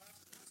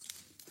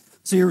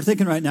So you're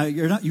thinking right now,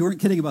 you weren't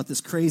kidding about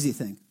this crazy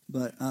thing.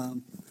 But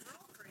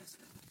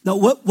no,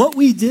 what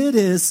we did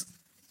is,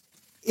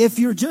 if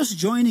you're just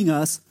joining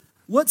us,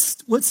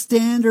 what's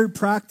standard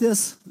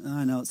practice?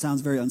 I know it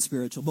sounds very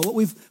unspiritual, but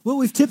what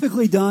we've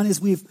typically done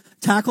is we've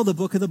tackled the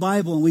book of the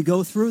Bible and we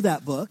go through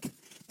that book,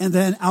 and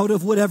then out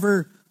of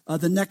whatever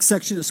the next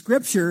section of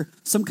Scripture,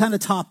 some kind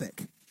of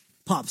topic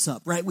pops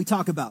up, right? We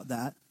talk about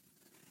that.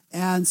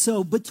 And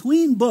so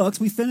between books,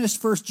 we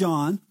finished 1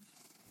 John,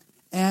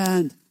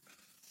 and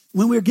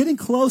when we were getting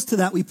close to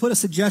that, we put a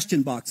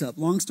suggestion box up.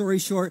 Long story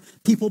short,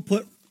 people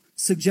put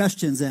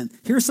suggestions in.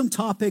 Here's some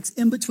topics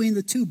in between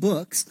the two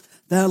books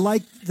that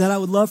I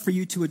would love for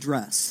you to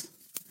address.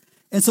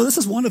 And so this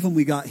is one of them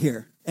we got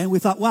here. And we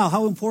thought, wow,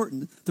 how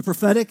important, the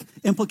prophetic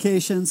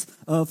implications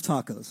of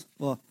tacos.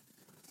 Well,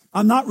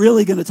 I'm not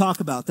really going to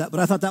talk about that, but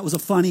I thought that was a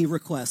funny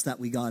request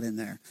that we got in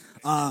there.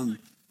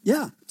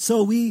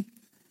 So we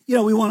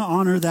want to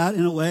honor that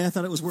in a way. I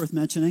thought it was worth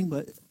mentioning,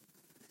 but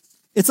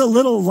it's a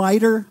little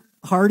lighter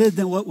hearted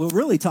than what we'll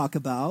really talk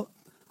about.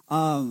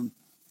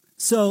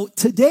 So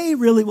today,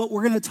 really, what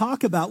we're going to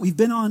talk about, we've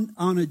been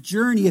on a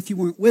journey, if you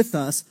weren't with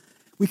us.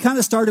 We kind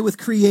of started with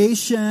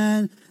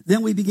creation,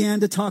 then we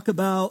began to talk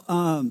about,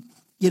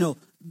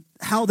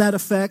 how that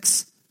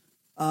affects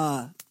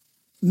men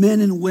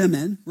and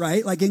women,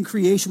 right? Like in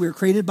creation, we were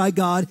created by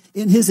God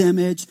in his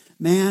image,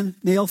 man,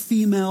 male,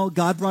 female,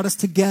 God brought us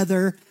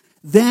together.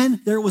 Then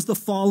there was the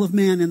fall of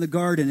man in the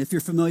garden, if you're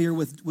familiar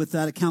with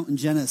that account in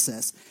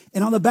Genesis.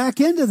 And on the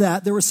back end of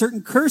that, there were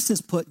certain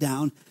curses put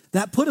down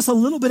that put us a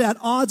little bit at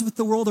odds with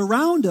the world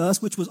around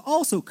us, which was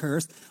also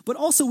cursed, but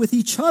also with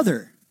each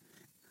other.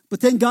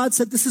 But then God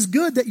said, this is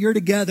good that you're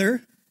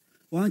together.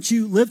 Why don't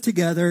you live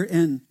together,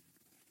 and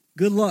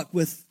good luck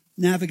with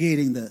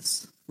navigating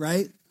this,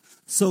 right?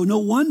 So no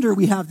wonder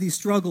we have these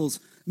struggles,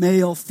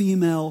 male,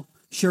 female,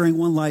 sharing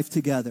one life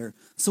together.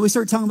 So we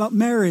started talking about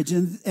marriage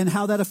and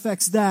how that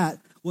affects that,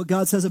 what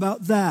God says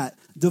about that,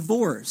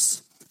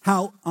 divorce,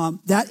 how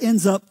that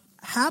ends up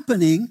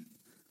happening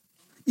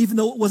even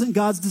though it wasn't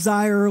God's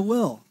desire or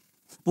will.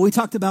 But we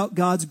talked about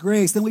God's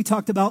grace. Then we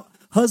talked about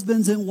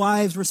husbands and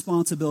wives'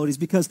 responsibilities,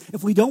 because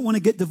if we don't want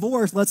to get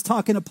divorced, let's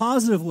talk in a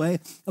positive way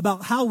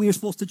about how we are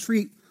supposed to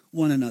treat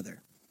one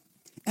another.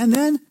 And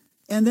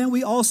then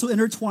we also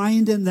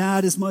intertwined in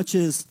that, as much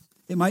as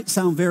it might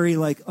sound very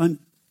like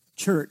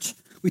unchurch,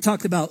 we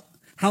talked about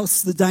how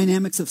the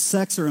dynamics of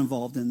sex are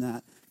involved in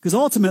that. Because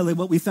ultimately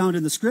what we found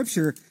in the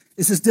Scripture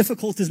is, as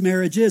difficult as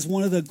marriage is,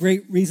 one of the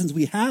great reasons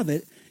we have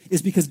it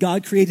is because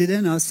God created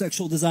in us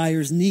sexual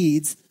desires,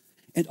 needs,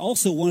 and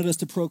also wanted us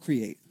to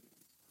procreate.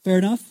 Fair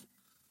enough?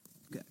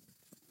 Okay.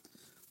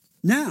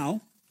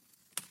 Now,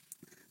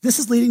 this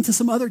is leading to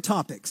some other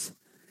topics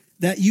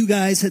that you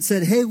guys had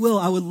said, hey, Will,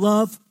 I would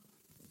love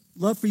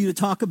for you to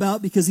talk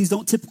about, because these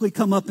don't typically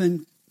come up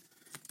in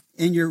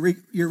your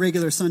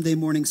regular Sunday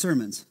morning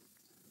sermons.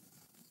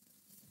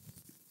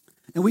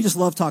 And we just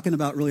love talking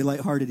about really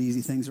lighthearted,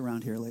 easy things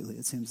around here lately,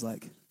 it seems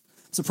like.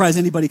 Surprised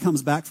anybody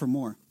comes back for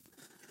more.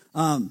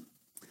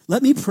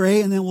 Let me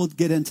pray, and then we'll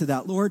get into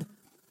that. Lord,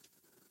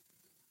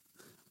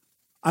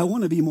 I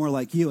want to be more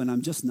like you, and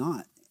I'm just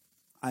not.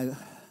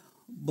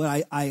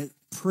 But I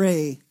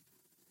pray,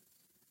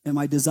 and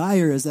my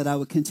desire is that I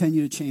would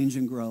continue to change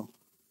and grow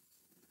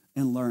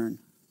and learn.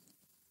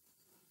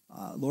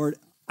 Lord,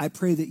 I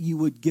pray that you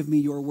would give me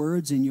your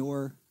words and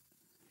your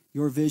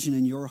vision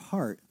and your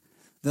heart,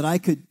 that I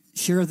could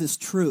share this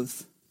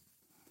truth,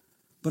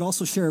 but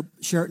also share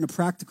it in a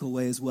practical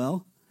way as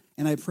well.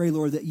 And I pray,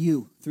 Lord, that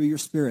you, through your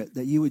Spirit,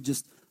 that you would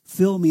just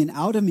fill me, and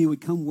out of me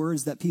would come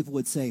words that people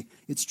would say,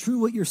 it's true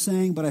what you're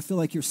saying, but I feel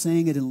like you're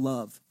saying it in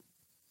love.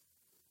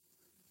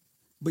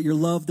 But your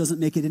love doesn't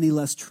make it any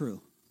less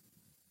true.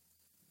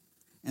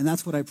 And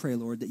that's what I pray,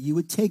 Lord, that you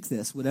would take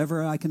this,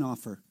 whatever I can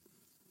offer.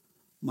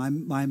 My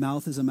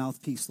mouth is a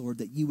mouthpiece, Lord,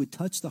 that you would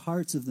touch the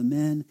hearts of the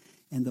men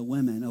and the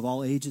women of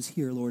all ages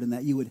here, Lord, and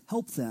that you would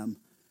help them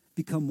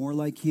become more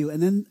like you.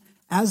 And then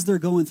as they're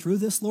going through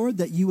this, Lord,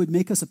 that you would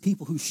make us a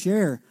people who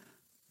share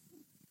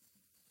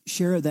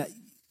that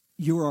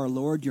you're our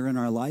Lord, you're in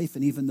our life,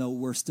 and even though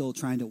we're still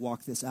trying to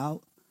walk this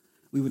out,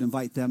 we would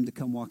invite them to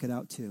come walk it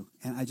out too.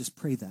 And I just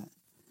pray that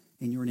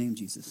in your name,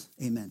 Jesus.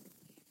 Amen.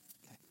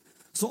 Okay.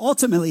 So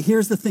ultimately,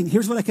 here's the thing.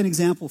 Here's what I can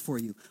example for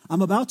you.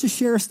 I'm about to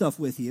share stuff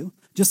with you,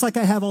 just like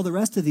I have all the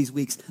rest of these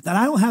weeks, that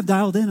I don't have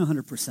dialed in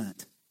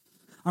 100%.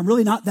 I'm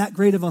really not that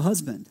great of a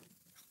husband,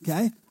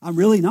 okay? I'm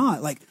really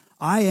not. Like,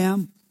 I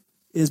am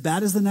as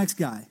bad as the next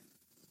guy.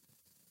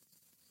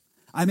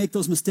 I make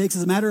those mistakes.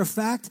 As a matter of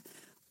fact,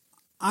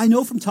 I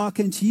know from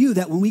talking to you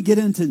that when we get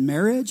into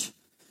marriage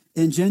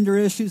and gender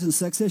issues and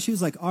sex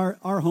issues, like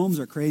our homes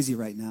are crazy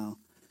right now.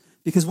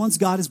 Because once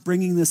God is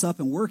bringing this up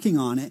and working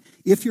on it,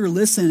 if you're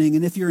listening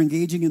and if you're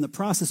engaging in the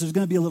process, there's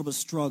going to be a little bit of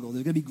struggle.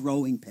 There's going to be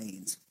growing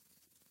pains.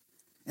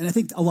 And I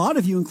think a lot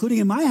of you, including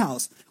in my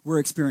house, were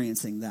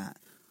experiencing that.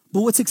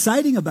 But what's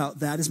exciting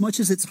about that, as much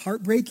as it's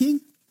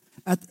heartbreaking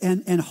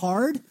and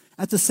hard,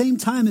 at the same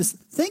time as,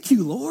 thank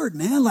you, Lord,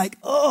 man. Like,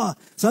 oh.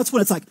 So that's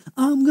when it's like,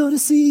 I'm going to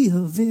see a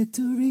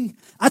victory.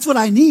 That's what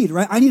I need,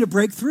 right? I need a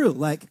breakthrough,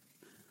 like,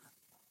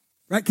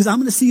 right? Because I'm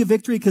going to see a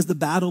victory because the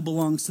battle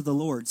belongs to the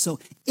Lord. So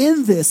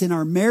in this, in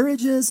our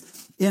marriages,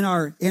 in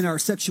our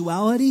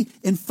sexuality,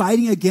 in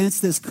fighting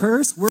against this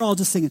curse, we're all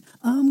just singing,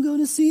 I'm going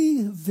to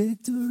see a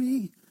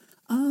victory.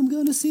 I'm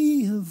going to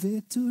see a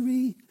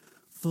victory.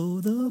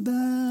 For the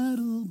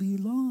battle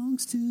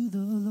belongs to the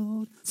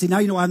Lord. See, now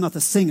you know I'm not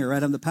the singer,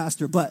 right? I'm the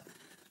pastor. But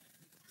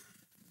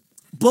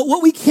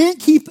what we can't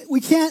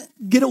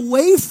get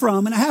away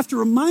from, and I have to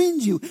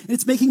remind you, and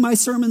it's making my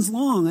sermons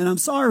long, and I'm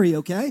sorry,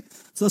 okay?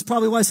 So that's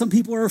probably why some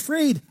people are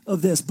afraid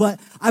of this. But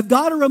I've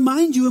got to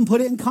remind you and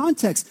put it in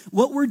context.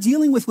 What we're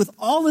dealing with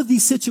all of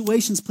these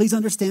situations, please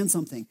understand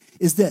something,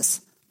 is this.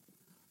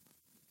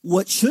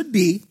 What should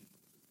be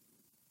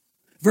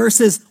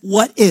versus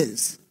what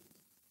is.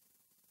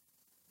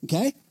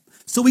 Okay?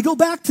 So we go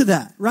back to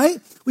that, right?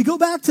 We go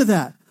back to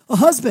that. A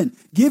husband,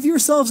 give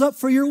yourselves up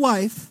for your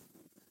wife.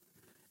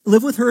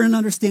 Live with her in an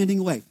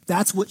understanding way.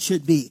 That's what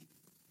should be.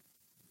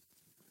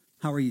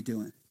 How are you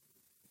doing?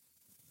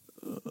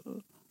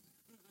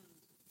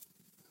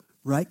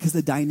 Right? Because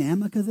the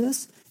dynamic of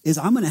this is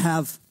I'm going to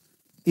have,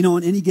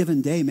 on any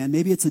given day, man,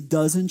 maybe it's a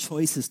dozen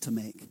choices to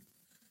make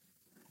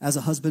as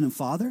a husband and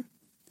father,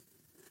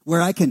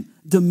 where I can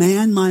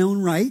demand my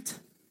own right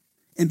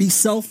and be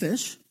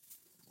selfish,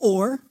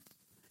 or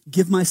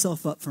give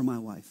myself up for my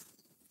wife.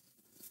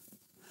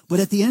 But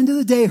at the end of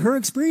the day, her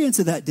experience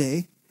of that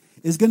day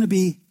is going to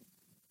be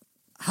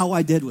how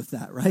I did with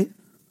that, right?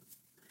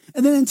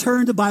 And then in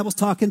turn, the Bible's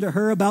talking to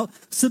her about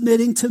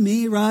submitting to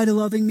me, right, and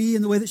loving me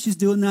in the way that she's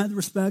doing that,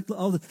 respect,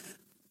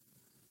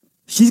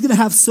 she's going to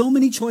have so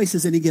many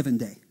choices any given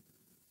day.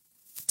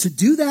 To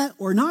do that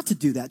or not to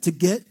do that, to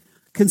get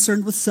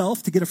concerned with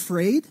self, to get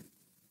afraid,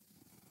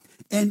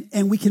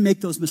 and we can make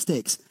those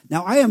mistakes.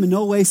 Now, I am in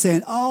no way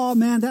saying, oh,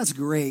 man, that's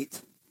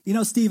great.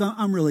 Steve,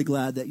 I'm really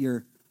glad that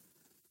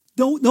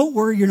don't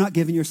worry you're not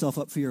giving yourself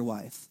up for your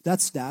wife.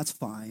 That's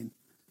fine.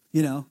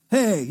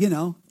 Hey,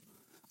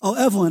 oh,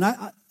 Evelyn,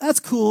 that's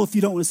cool if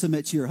you don't want to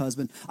submit to your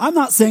husband. I'm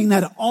not saying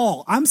that at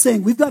all. I'm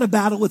saying we've got to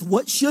battle with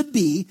what should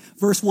be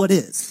versus what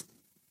is.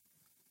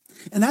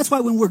 And that's why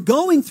when we're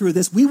going through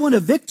this, we want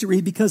a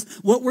victory, because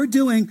what we're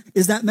doing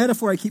is that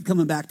metaphor I keep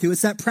coming back to.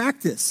 It's that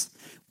practice.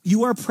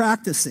 You are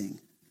practicing.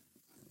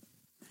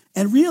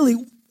 And really,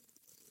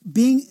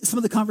 being some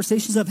of the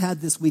conversations I've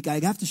had this week, I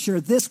have to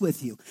share this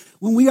with you.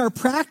 When we are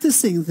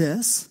practicing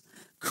this,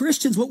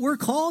 Christians, what we're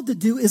called to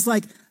do is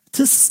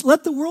to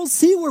let the world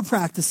see we're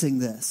practicing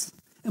this.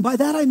 And by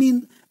that, I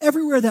mean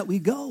everywhere that we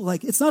go.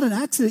 It's not an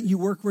accident you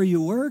work where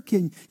you work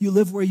and you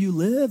live where you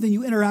live and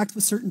you interact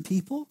with certain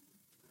people.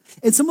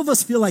 And some of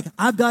us feel like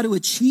I've got to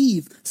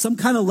achieve some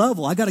kind of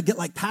level. I got to get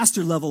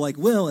pastor level like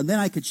Will, and then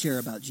I could share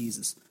about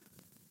Jesus.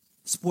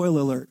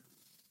 Spoiler alert.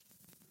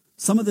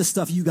 Some of this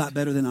stuff you got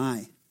better than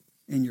I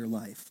in your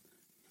life.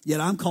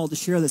 Yet I'm called to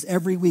share this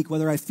every week,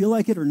 whether I feel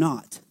like it or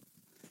not,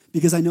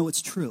 because I know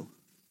it's true.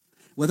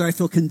 Whether I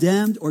feel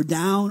condemned or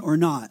down or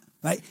not,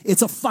 right?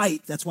 It's a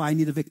fight. That's why I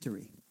need a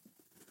victory.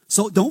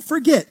 So don't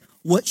forget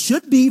what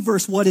should be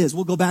versus what is.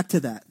 We'll go back to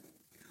that.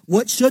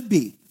 What should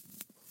be.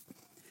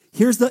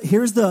 Here's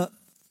the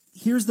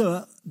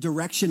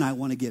direction I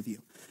want to give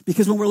you.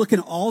 Because when we're looking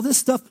at all this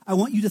stuff, I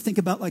want you to think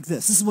about like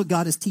this. This is what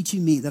God is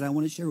teaching me that I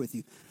want to share with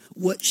you.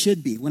 What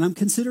should be. When I'm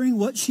considering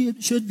what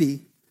should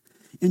be,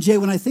 and Jay,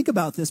 when I think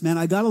about this, man,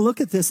 I got to look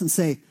at this and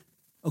say,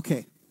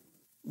 okay,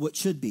 what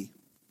should be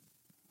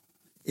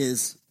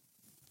is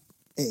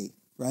A,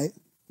 right?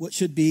 What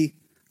should be,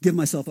 give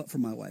myself up for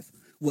my wife.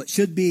 What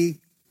should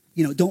be,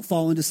 don't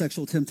fall into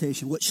sexual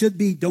temptation. What should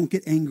be, don't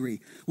get angry.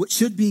 What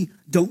should be,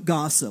 don't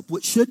gossip.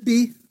 What should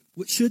be.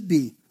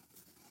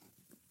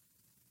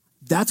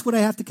 That's what I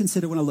have to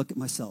consider when I look at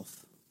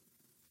myself.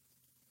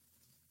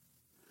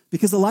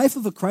 Because the life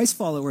of a Christ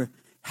follower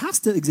has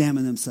to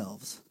examine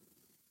themselves.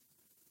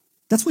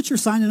 That's what you're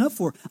signing up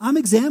for. I'm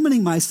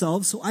examining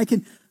myself so I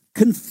can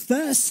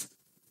confess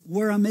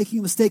where I'm making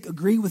a mistake,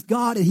 agree with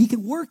God, and he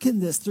can work in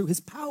this through his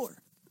power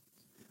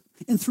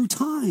and through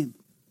time.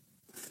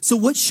 So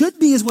what should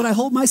be is what I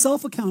hold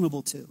myself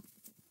accountable to.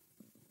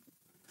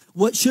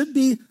 What should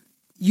be,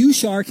 you,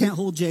 Shar, can't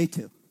hold Jay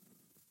to.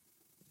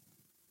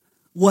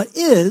 What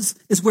is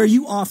where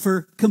you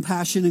offer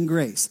compassion and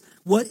grace.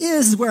 What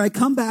is where I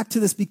come back to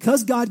this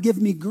because God gives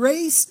me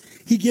grace,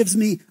 he gives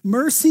me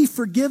mercy,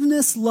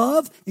 forgiveness,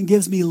 love, and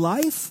gives me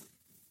life.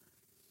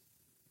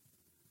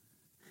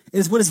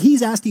 Is what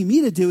he's asking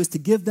me to do is to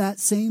give that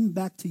same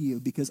back to you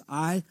because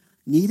I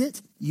need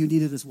it, you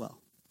need it as well.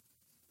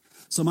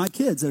 So my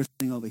kids that are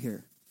sitting over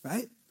here,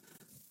 right?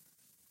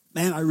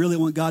 Man, I really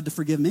want God to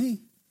forgive me,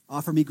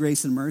 offer me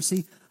grace and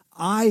mercy.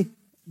 I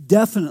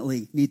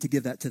definitely need to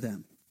give that to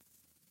them.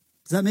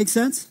 Does that make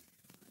sense?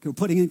 Okay, we're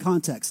putting in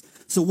context.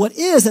 So what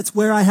is, that's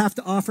where I have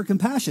to offer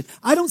compassion.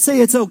 I don't say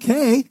it's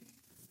okay,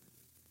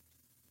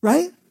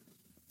 right?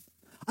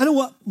 I don't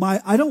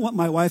want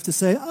my wife to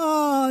say,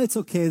 oh, it's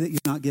okay that you're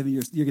not giving,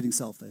 you're getting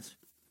selfish.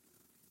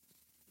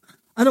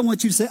 I don't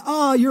want you to say,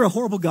 oh, you're a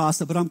horrible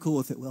gossip, but I'm cool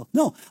with it, Will.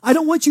 No, I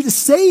don't want you to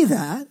say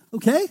that,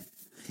 okay?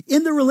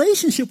 In the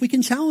relationship, we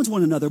can challenge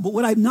one another, but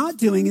what I'm not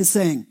doing is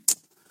saying,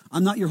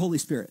 I'm not your Holy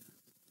Spirit.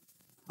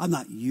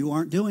 You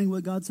aren't doing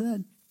what God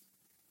said.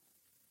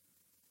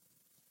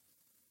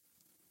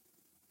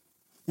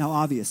 Now,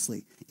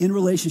 obviously, in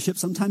relationships,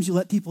 sometimes you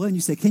let people in.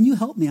 You say, can you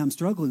help me? I'm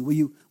struggling.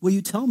 Will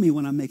you tell me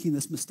when I'm making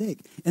this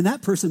mistake? And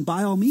that person,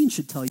 by all means,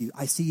 should tell you,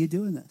 I see you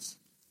doing this.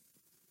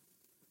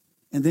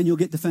 And then you'll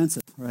get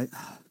defensive, right?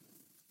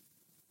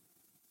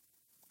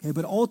 Okay,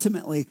 but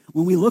ultimately,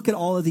 when we look at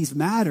all of these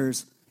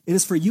matters, it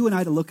is for you and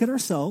I to look at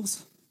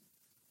ourselves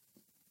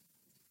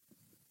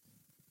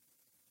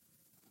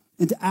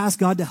and to ask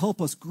God to help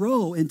us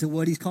grow into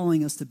what he's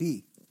calling us to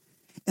be.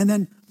 And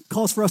then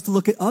calls for us to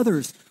look at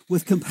others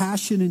with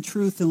compassion and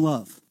truth and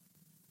love.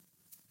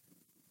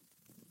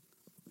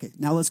 Okay,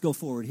 now let's go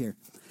forward here.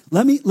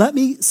 Let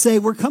me say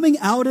we're coming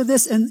out of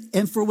this,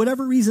 and for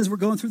whatever reasons we're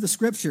going through the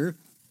scripture,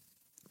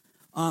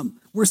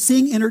 we're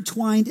seeing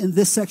intertwined in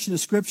this section of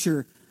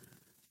scripture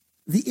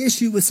the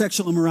issue with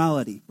sexual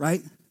immorality,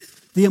 right?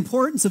 The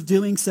importance of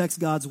doing sex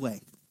God's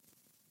way.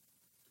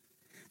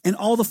 And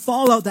all the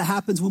fallout that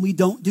happens when we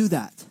don't do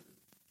that.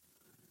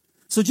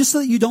 So just so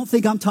that you don't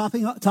think I'm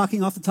talking off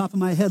the top of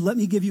my head, let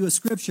me give you a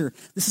scripture.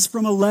 This is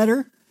from a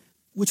letter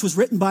which was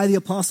written by the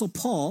Apostle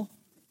Paul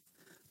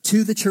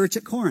to the church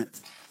at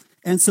Corinth.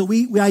 And so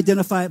we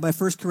identify it by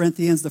 1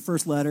 Corinthians, the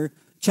first letter,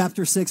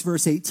 chapter 6,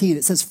 verse 18.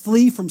 It says,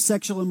 flee from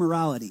sexual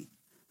immorality.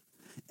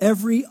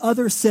 Every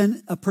other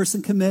sin a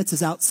person commits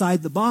is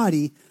outside the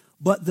body,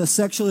 but the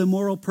sexually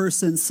immoral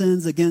person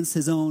sins against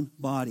his own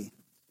body.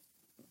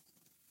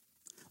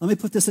 Let me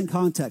put this in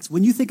context.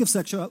 When you think of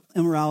sexual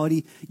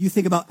immorality, you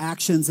think about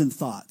actions and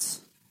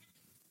thoughts.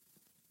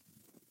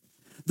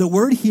 The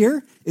word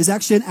here is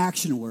actually an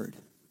action word.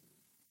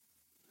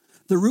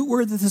 The root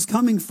word that this is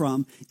coming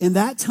from, in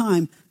that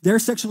time, their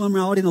sexual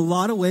immorality in a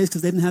lot of ways,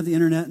 because they didn't have the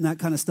internet and that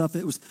kind of stuff,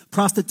 it was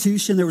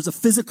prostitution, there was a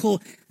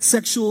physical,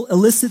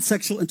 illicit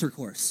sexual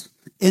intercourse,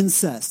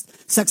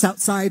 incest, sex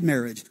outside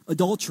marriage,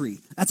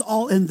 adultery. That's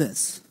all in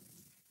this.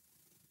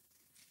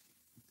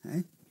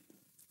 Okay?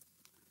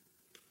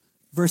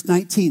 Verse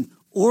 19,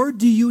 or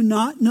do you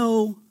not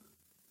know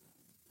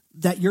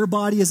that your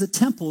body is a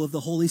temple of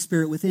the Holy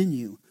Spirit within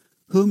you,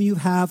 whom you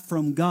have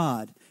from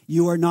God?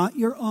 You are not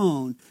your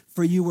own,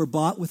 for you were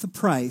bought with a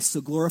price,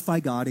 so glorify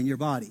God in your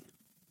body.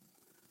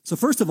 So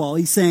first of all,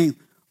 he's saying,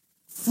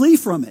 flee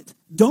from it.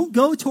 Don't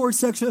go towards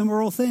sexual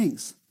immoral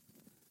things.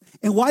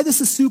 And why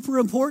this is super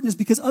important is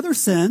because other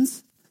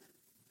sins,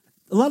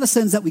 a lot of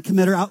sins that we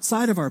commit are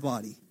outside of our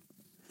body.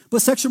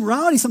 But sexual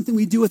immorality is something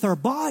we do with our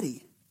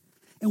body.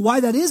 And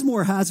why that is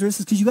more hazardous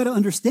is because you got to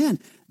understand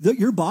that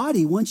your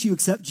body, once you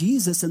accept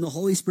Jesus and the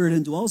Holy Spirit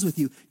indwells with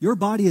you, your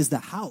body is the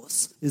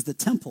house, is the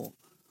temple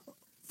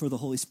for the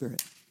Holy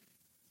Spirit.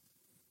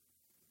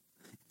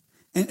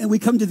 And we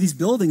come to these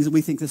buildings and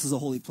we think this is a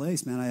holy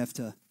place. Man, I have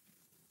to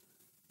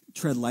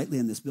tread lightly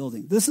in this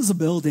building. This is a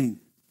building.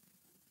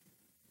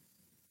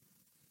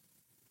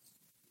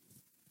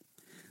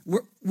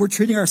 We're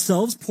treating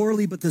ourselves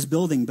poorly, but this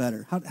building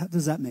better. How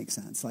does that make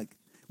sense? Like,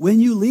 when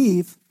you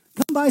leave,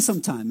 come by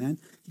sometime, man.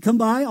 You come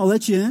by, I'll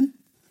let you in.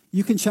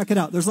 You can check it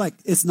out.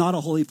 It's not a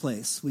holy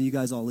place when you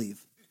guys all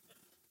leave.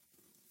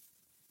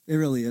 It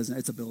really isn't.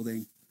 It's a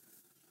building.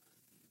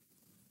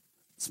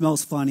 It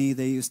smells funny.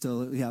 They used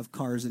to have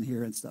cars in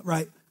here and stuff,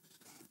 right?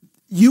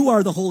 You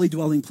are the holy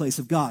dwelling place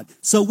of God.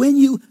 So when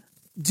you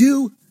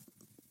do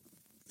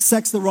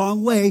sex the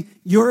wrong way,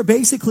 you're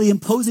basically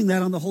imposing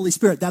that on the Holy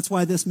Spirit. That's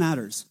why this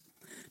matters.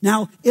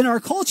 Now, in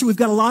our culture, we've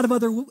got a lot of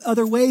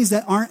other ways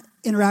that aren't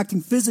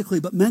interacting physically,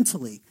 but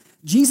mentally.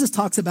 Jesus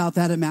talks about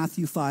that in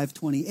Matthew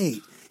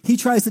 5:28. He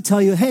tries to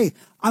tell you, hey,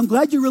 I'm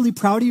glad you're really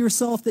proud of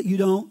yourself that you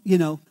don't,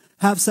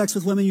 have sex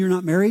with women you're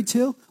not married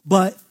to,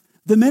 but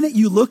the minute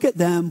you look at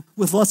them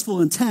with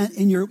lustful intent,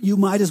 and you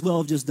might as well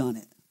have just done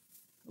it.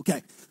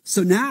 Okay,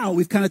 so now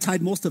we've kind of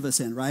tied most of us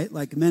in, right?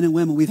 Like men and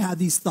women, we've had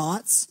these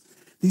thoughts,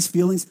 these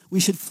feelings. We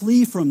should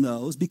flee from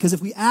those, because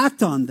if we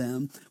act on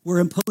them, we're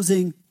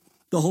imposing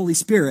the Holy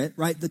Spirit,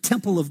 right, the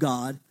temple of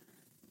God,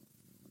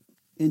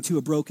 into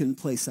a broken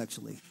place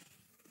sexually.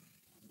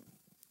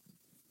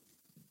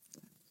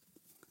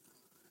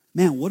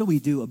 Man, what do we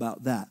do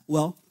about that?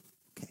 Well,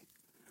 okay,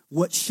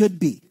 what should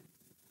be,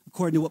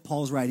 according to what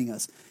Paul's writing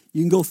us.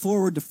 You can go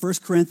forward to 1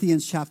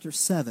 Corinthians chapter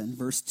 7,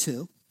 verse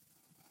 2.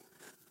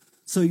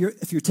 So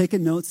if you're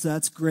taking notes,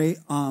 that's great.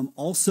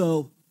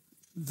 Also,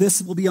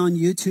 this will be on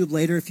YouTube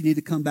later if you need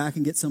to come back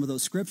and get some of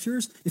those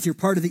scriptures. If you're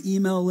part of the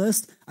email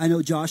list, I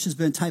know Josh has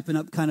been typing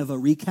up kind of a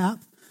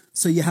recap.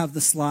 So you have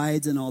the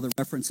slides and all the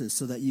references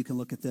so that you can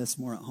look at this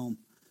more at home.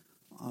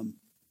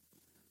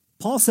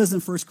 Paul says in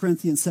 1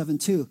 Corinthians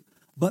 7:2,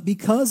 but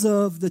because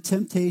of the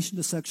temptation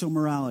to sexual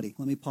morality.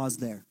 Let me pause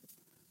there.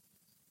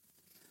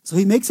 So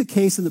he makes a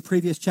case in the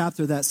previous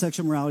chapter that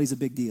sexual morality is a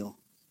big deal.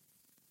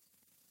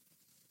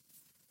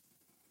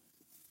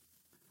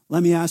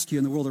 Let me ask you,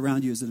 in the world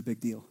around you, is it a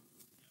big deal?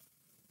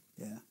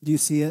 Yeah. Do you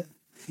see it?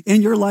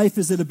 In your life,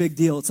 is it a big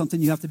deal? It's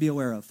something you have to be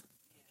aware of.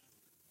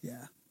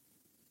 Yeah.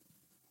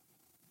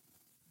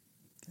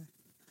 Okay.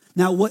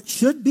 Now, what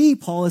should be,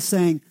 Paul is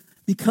saying,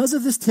 because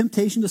of this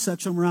temptation to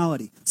sexual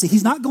immorality. See,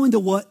 he's not going to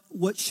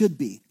what should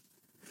be.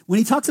 When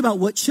he talks about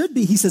what should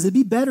be, he says it'd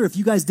be better if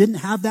you guys didn't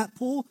have that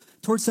pull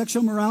towards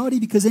sexual morality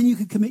because then you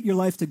could commit your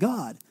life to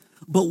God.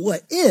 But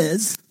what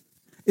is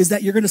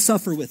that you're going to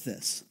suffer with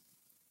this.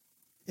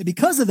 And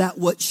because of that,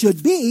 what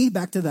should be,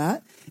 back to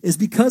that, is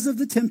because of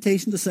the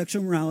temptation to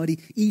sexual morality,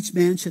 each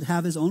man should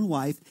have his own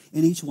wife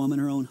and each woman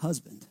her own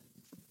husband.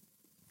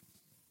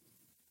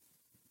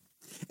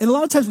 And a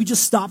lot of times we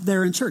just stop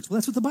there in church. Well,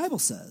 that's what the Bible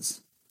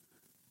says.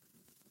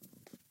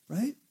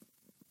 Right?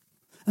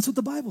 That's what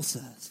the Bible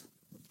says.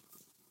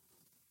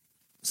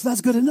 So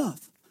that's good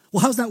enough.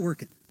 Well, how's that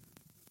working?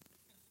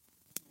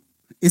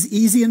 Is it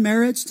easy in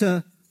marriage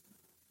to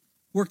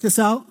work this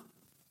out?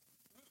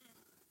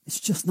 It's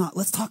just not.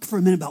 Let's talk for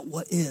a minute about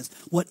what is.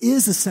 What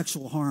is a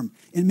sexual harm?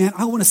 And man,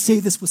 I want to say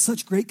this with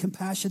such great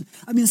compassion.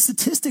 I mean, the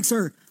statistics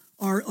are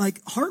like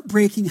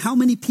heartbreaking how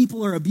many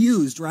people are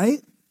abused,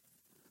 right?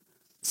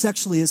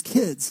 Sexually as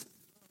kids.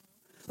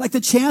 Like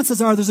the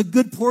chances are there's a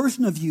good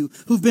portion of you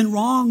who've been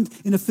wronged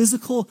in a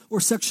physical or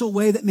sexual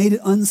way that made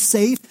it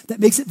unsafe, that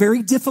makes it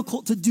very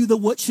difficult to do the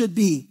what should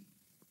be.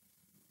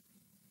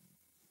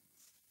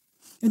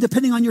 And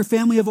depending on your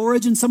family of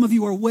origin, some of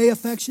you are way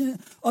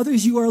affectionate.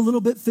 Others, you are a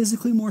little bit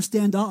physically more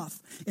standoff.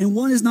 And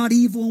one is not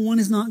evil and one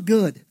is not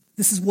good.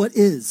 This is what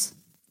is.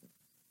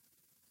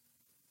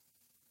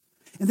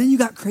 And then you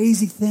got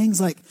crazy things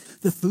like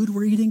the food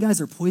we're eating,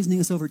 guys, are poisoning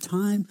us over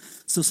time.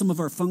 So some of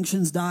our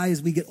functions die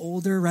as we get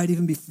older, right?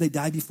 Even they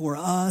die before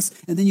us.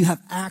 And then you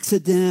have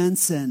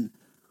accidents and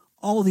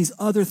all these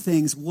other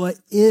things. What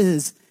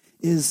is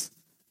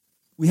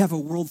we have a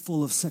world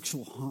full of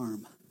sexual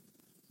harm.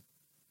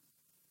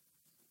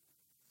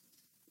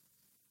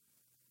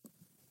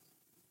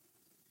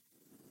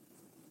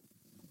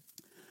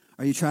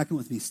 Are you tracking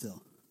with me still?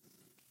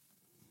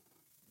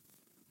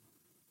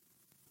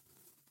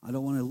 I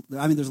don't want to.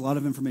 I mean, there's a lot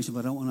of information, but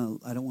I don't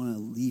want to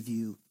leave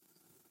you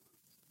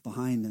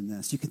behind in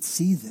this. You can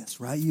see this,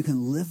 right? You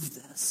can live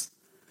this.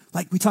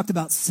 Like we talked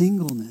about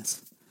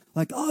singleness.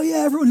 Like, oh yeah,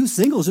 everyone who's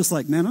single is just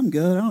like, man, I'm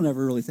good. I don't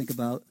ever really think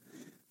about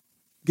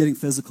getting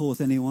physical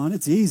with anyone.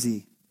 It's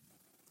easy.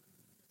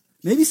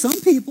 Maybe some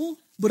people,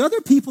 but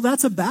other people,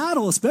 that's a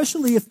battle,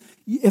 especially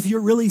if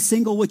you're really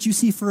single, what you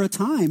see for a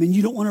time, and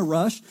you don't want to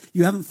rush.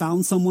 You haven't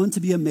found someone to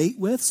be a mate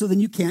with, so then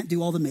you can't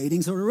do all the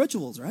matings or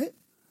rituals, right?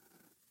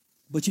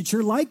 But you'd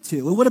sure like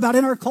to. And what about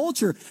in our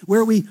culture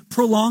where we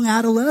prolong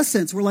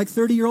adolescence? We're like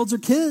 30-year-olds or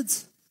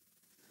kids.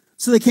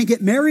 So they can't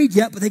get married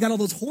yet, but they got all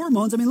those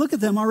hormones. I mean, look at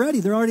them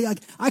already. They're already, like,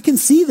 I can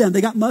see them. They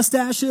got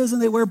mustaches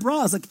and they wear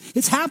bras. Like,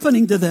 it's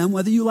happening to them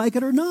whether you like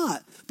it or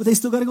not. But they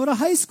still got to go to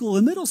high school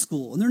and middle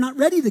school, and they're not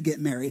ready to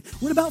get married.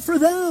 What about for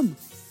them?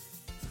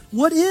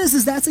 What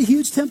is that's a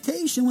huge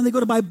temptation. When they go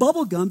to buy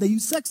bubble gum, they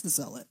use sex to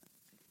sell it.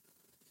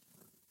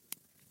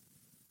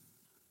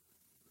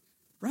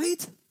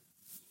 Right?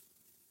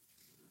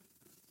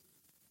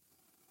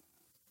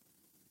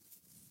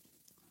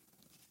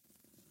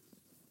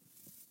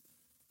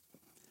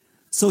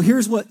 So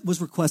here's what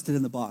was requested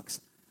in the box.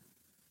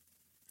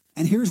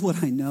 And here's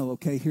what I know,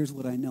 okay? Here's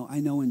what I know. I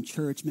know in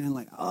church, man,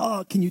 like,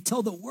 oh, can you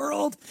tell the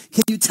world?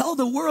 Can you tell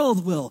the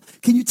world, Will?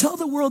 Can you tell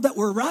the world that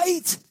we're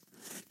right?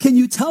 Can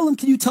you tell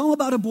them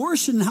about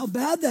abortion and how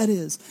bad that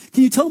is?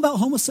 Can you tell them about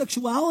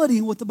homosexuality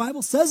and what the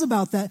Bible says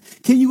about that?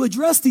 Can you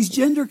address these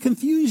gender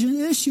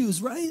confusion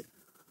issues, right?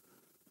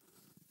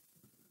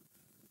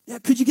 Yeah,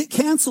 could you get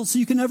canceled so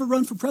you can never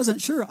run for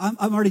president? Sure, I'm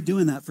already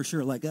doing that for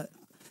sure. Like,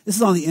 this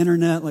is on the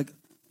internet, like,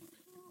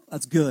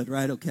 that's good,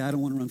 right? Okay, I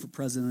don't want to run for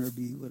president or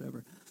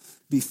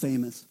be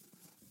famous.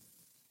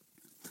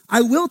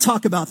 I will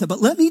talk about that, but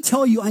let me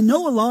tell you, I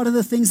know a lot of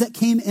the things that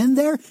came in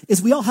there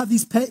is we all have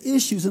these pet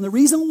issues, and the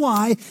reason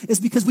why is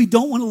because we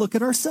don't want to look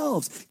at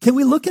ourselves. Can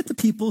we look at the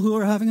people who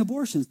are having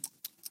abortions?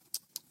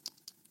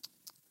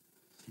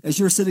 As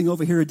you're sitting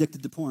over here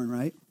addicted to porn,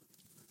 right?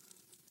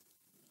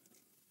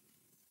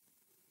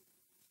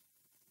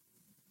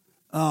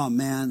 Oh,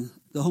 man,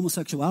 the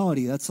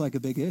homosexuality, that's like a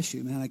big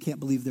issue, man. I can't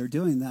believe they're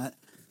doing that.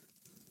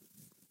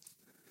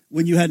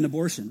 When you had an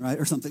abortion, right,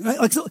 or something. Right?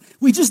 Like, so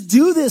we just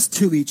do this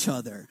to each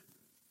other.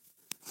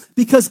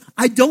 Because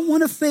I don't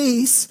want to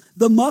face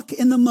the muck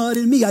and the mud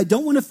in me. I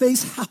don't want to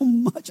face how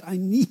much I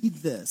need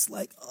this.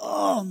 Like,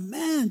 oh,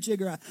 man,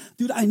 Jigger.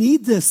 Dude, I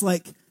need this,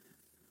 like,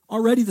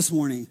 already this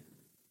morning.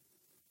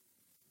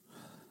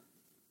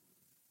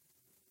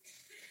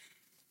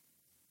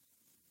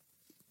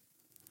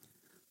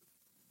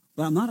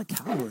 But I'm not a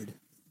coward.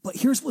 But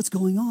here's what's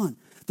going on.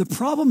 The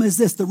problem is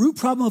this. The root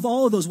problem of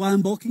all of those, why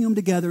I'm bulking them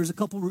together, is a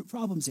couple root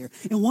problems here.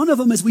 And one of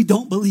them is we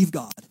don't believe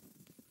God.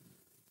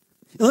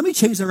 Now, let me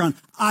change that around.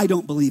 I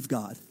don't believe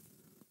God.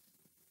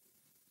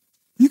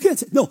 You can't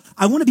say, no,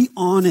 I want to be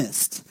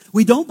honest.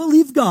 We don't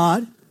believe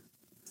God.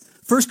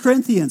 1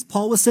 Corinthians,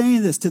 Paul was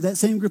saying this to that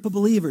same group of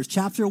believers.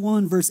 Chapter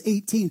 1, verse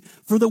 18.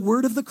 For the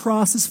word of the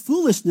cross is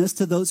foolishness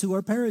to those who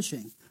are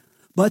perishing.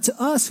 But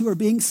to us who are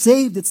being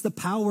saved, it's the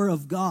power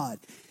of God.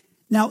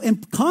 Now, in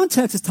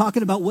context, it's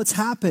talking about what's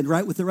happened,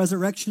 right, with the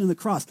resurrection and the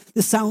cross.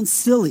 This sounds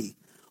silly,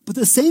 but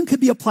the same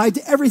could be applied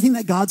to everything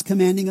that God's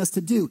commanding us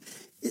to do.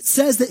 It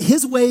says that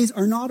his ways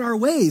are not our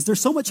ways. They're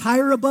so much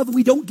higher above, and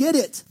we don't get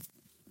it.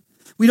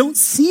 We don't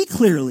see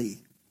clearly.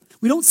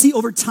 We don't see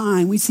over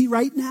time. We see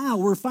right now.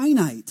 We're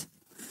finite.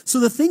 So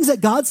the things that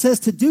God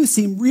says to do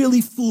seem really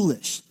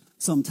foolish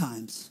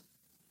sometimes.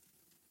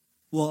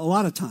 Well, a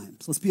lot of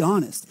times, let's be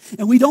honest.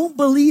 And we don't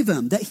believe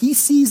him, that he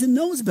sees and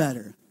knows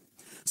better.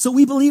 So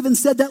we believe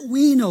instead that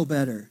we know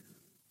better.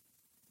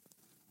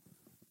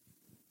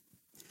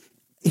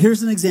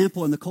 Here's an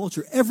example in the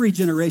culture. Every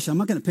generation, I'm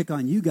not going to pick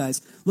on you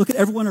guys. Look at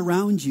everyone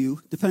around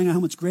you, depending on how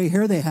much gray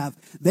hair they have.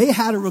 They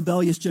had a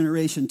rebellious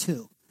generation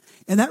too.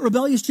 And that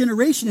rebellious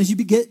generation, as you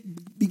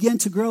begin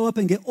to grow up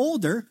and get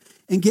older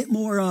and get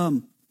more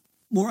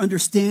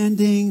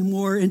understanding,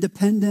 more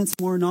independence,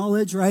 more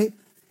knowledge, right?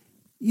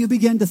 You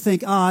begin to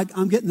think,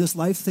 I'm getting this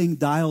life thing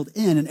dialed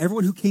in, and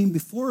everyone who came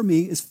before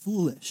me is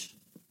foolish.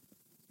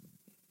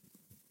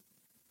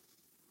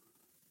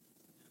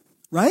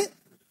 Right?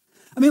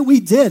 I mean, we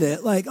did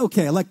it. Like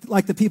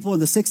the people in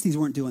the 60s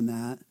weren't doing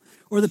that.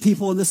 Or the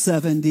people in the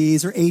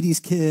 70s, or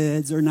 80s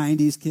kids, or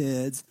 90s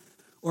kids,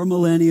 or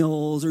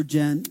millennials, or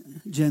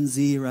Gen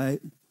Z,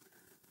 right?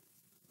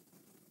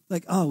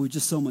 Like, we're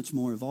just so much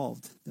more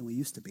evolved than we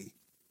used to be.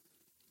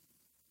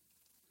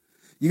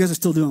 You guys are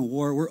still doing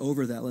war. We're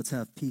over that. Let's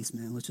have peace,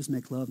 man. Let's just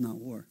make love, not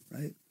war,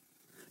 right?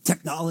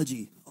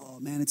 Technology. Oh,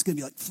 man, it's going to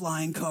be like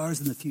flying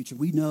cars in the future.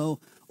 We know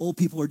old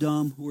people are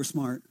dumb. We're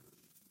smart.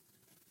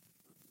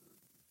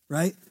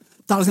 Right?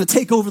 Thought I was going to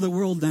take over the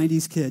world,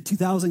 90s kid,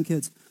 2000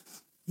 kids.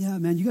 Yeah,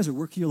 man, you guys are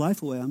working your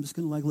life away. I'm just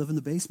going to live in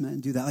the basement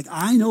and do that.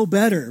 I know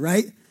better,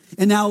 right?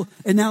 And now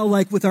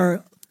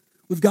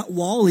we've got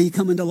Wall-E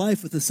coming to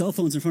life with the cell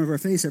phones in front of our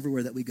face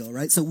everywhere that we go,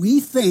 right? So we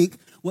think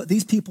what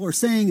these people are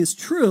saying is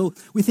true.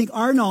 We think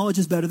our knowledge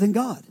is better than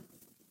God.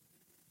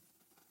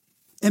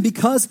 And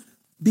because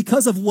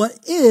of what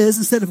is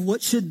instead of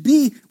what should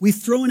be, we've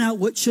thrown out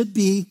what should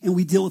be and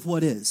we deal with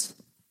what is.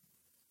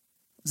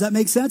 Does that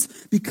make sense?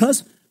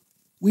 Because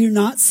we're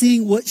not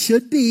seeing what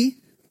should be,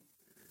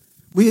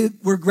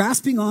 we're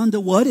grasping on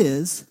to what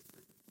is,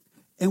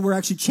 and we're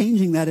actually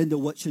changing that into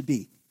what should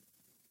be.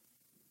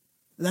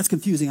 That's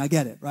confusing, I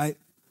get it, right?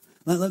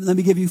 Let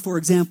me give you, for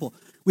example,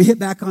 we hit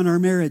back on our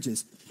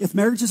marriages. If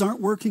marriages aren't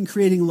working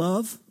creating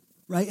love,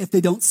 right, if they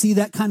don't see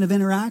that kind of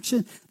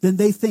interaction, then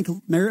they think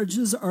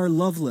marriages are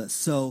loveless.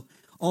 So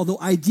although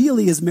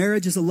ideally as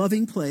marriage is a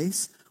loving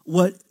place,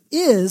 what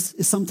is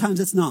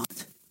sometimes it's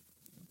not.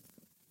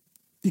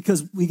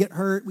 Because we get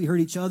hurt, we hurt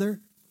each other.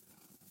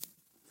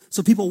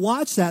 So people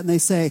watch that and they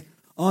say,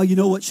 you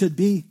know what should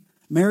be?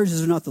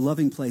 Marriages are not the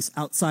loving place.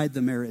 Outside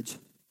the marriage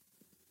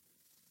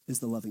is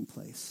the loving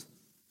place.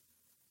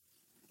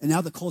 And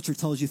now the culture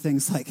tells you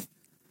things like,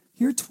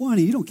 you're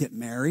 20, you don't get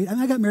married.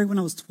 I got married when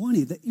I was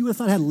 20. You would have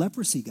thought I had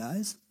leprosy,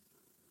 guys.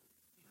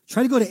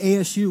 Try to go to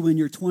ASU when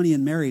you're 20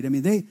 and married. I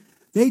mean,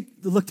 they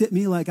looked at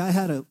me like I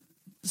had a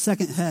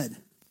second head.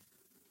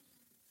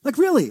 Like,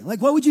 really?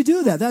 Like, why would you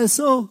do that? That is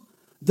so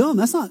dumb.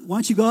 That's not, why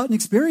don't you go out and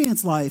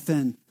experience life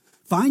and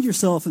find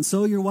yourself and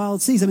sow your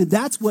wild seeds? I mean,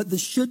 that's what the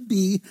should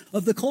be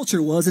of the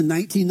culture was in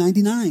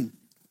 1999.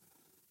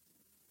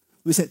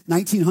 We said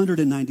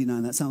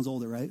 1999. That sounds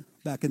older, right?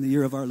 Back in the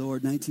year of our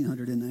Lord,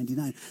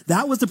 1999.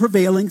 That was the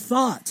prevailing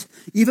thought.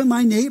 Even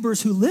my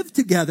neighbors who lived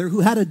together,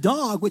 who had a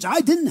dog, which I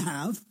didn't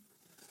have,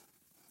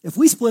 if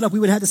we split up, we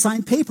would have had to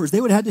sign papers. They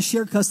would have had to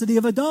share custody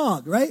of a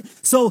dog, right?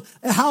 So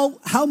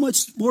how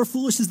much more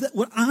foolish is that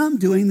what I'm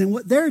doing than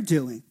what they're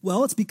doing?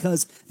 Well, it's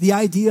because the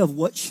idea of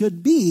what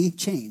should be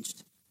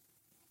changed.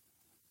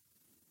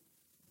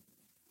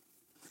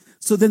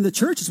 So then the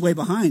church is way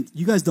behind.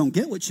 You guys don't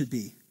get what should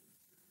be.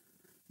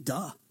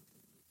 Duh.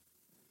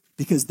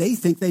 Because they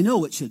think they know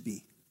what should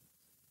be.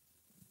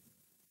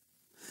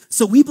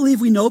 So we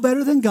believe we know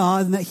better than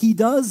God and that he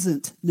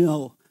doesn't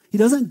know. He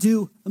doesn't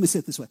do, let me say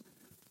it this way.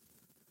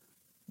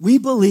 We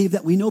believe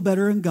that we know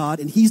better than God,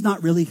 and he's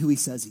not really who he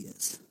says he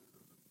is.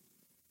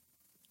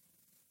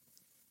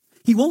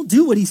 He won't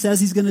do what he says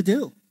he's going to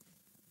do.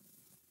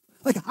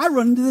 Like, I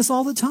run into this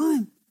all the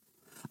time.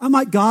 I'm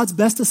like God's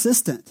best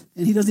assistant,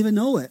 and he doesn't even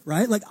know it,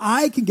 right? Like,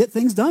 I can get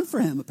things done for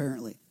him,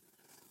 apparently.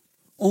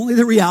 Only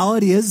the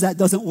reality is that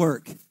doesn't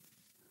work.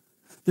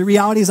 The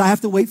reality is I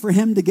have to wait for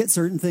him to get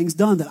certain things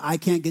done that I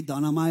can't get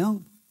done on my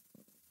own.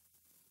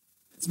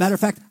 As a matter of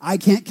fact, I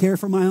can't care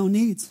for my own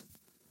needs.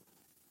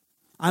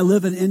 I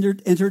live in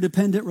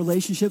interdependent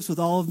relationships with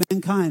all of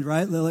mankind,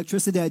 right? The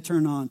electricity I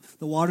turn on,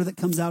 the water that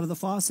comes out of the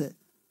faucet.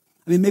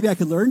 I mean, maybe I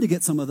could learn to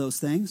get some of those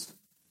things.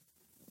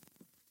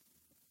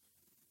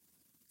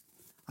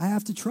 I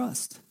have to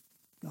trust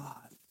God.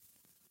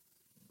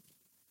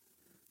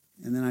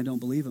 And then I don't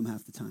believe him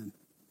half the time.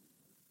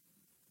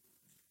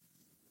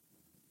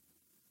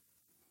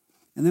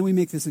 And then we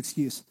make this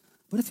excuse.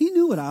 But if he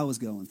knew what I was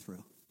going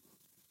through.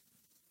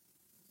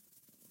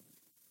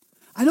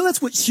 I know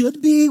that's what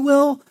should be,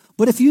 Will.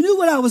 But if you knew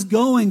what I was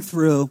going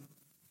through,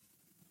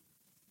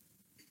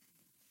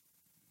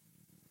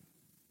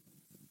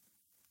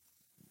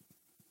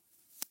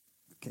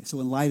 Okay,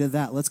 so in light of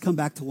that, let's come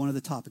back to one of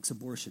the topics,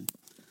 abortion.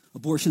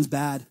 Abortion's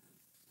bad.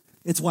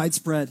 It's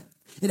widespread.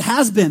 It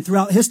has been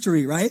throughout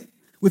history, right?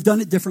 We've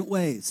done it different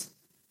ways.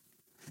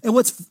 And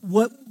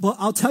but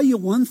I'll tell you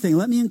one thing.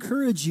 Let me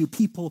encourage you,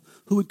 people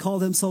who would call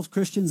themselves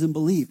Christians and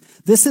believe.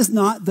 This is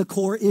not the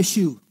core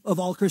issue of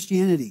all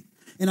Christianity.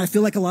 And I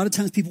feel like a lot of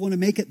times people want to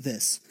make it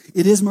this.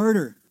 It is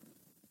murder.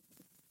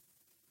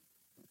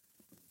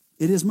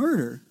 It is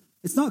murder.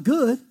 It's not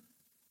good.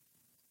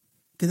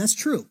 Okay, that's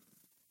true.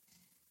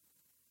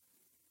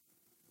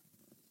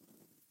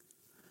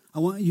 I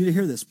want you to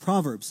hear this.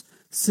 Proverbs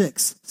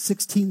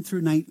 6:16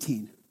 through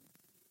 19.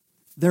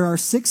 There are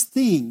 6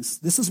 things.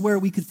 This is where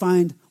we could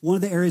find one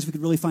of the areas we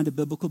could really find a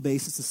biblical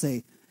basis to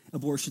say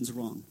abortion's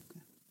wrong.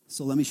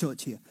 So let me show it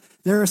to you.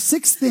 There are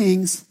 6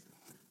 things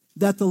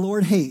that the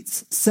Lord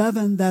hates,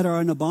 7 that are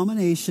an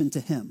abomination to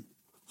him.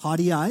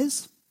 Haughty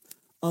eyes,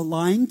 a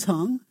lying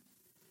tongue,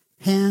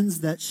 hands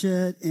that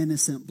shed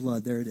innocent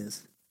blood. There it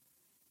is.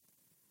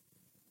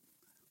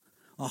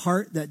 A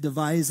heart that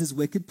devises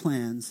wicked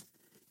plans,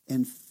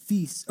 and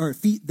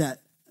feet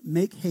that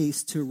make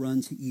haste to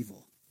run to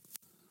evil.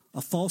 A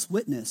false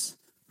witness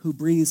who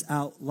breathes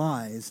out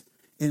lies,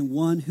 and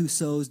one who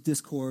sows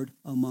discord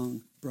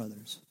among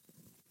brothers.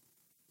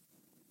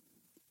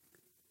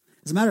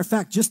 As a matter of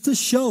fact, just to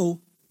show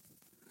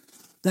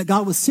that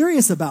God was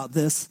serious about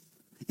this,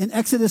 in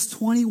Exodus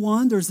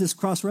 21, there's this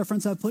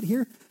cross-reference I put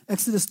here.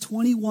 Exodus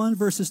 21,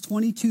 verses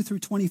 22 through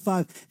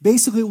 25.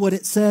 Basically what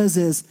it says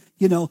is,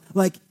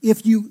 like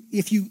if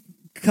you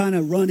kind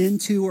of run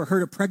into or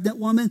hurt a pregnant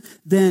woman,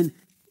 then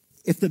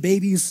if the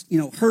baby's,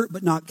 hurt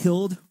but not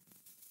killed,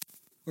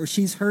 or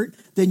she's hurt,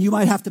 then you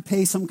might have to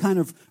pay some kind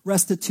of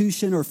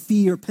restitution or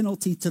fee or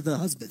penalty to the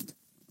husband.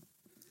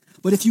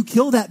 But if you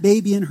kill that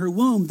baby in her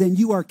womb, then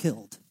you are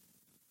killed.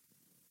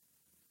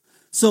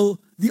 So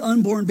the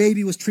unborn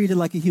baby was treated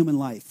like a human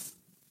life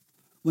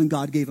when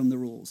God gave him the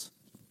rules.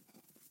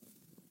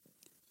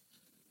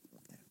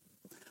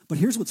 But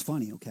here's what's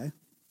funny, okay?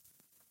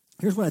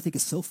 Here's what I think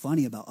is so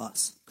funny about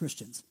us,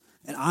 Christians.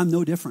 And I'm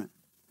no different.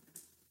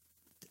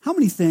 How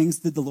many things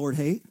did the Lord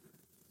hate?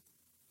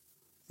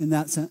 In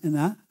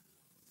that?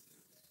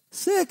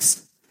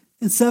 6.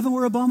 And 7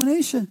 were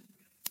abomination.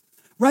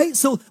 Right?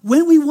 So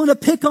when we want to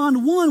pick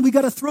on one, we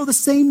got to throw the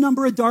same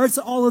number of darts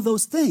at all of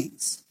those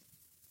things.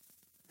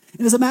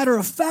 And as a matter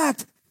of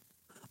fact,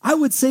 I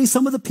would say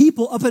some of the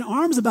people up in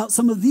arms about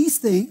some of these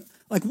things,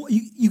 like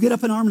you get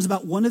up in arms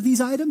about one of these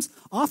items,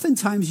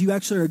 oftentimes you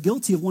actually are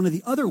guilty of one of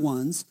the other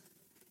ones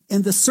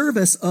in the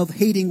service of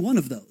hating one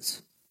of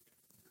those.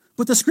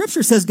 But the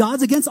scripture says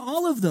God's against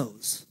all of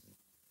those.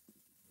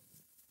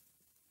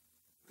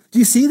 Do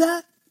you see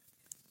that?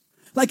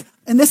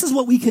 And this is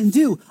what we can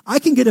do. I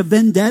can get a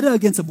vendetta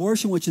against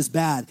abortion, which is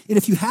bad. And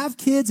if you have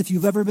kids, if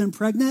you've ever been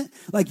pregnant,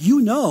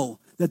 you know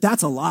that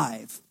that's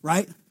alive,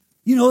 right?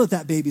 You know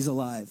that baby's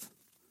alive.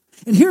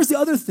 And here's the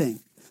other thing.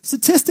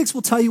 Statistics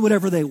will tell you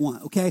whatever they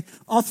want, okay?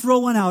 I'll throw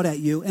one out at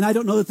you, and I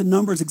don't know that the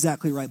number is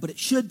exactly right, but it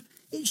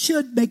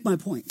should make my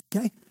point,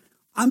 okay?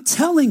 I'm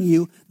telling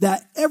you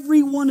that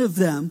every one of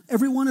them,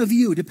 every one of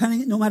you,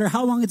 no matter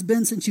how long it's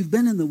been since you've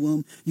been in the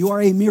womb, you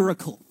are a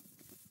miracle.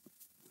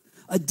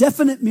 A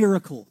definite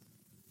miracle.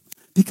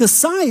 Because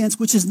science,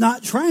 which is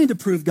not trying to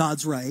prove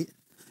God's right,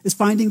 is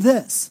finding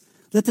this,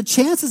 that the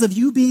chances of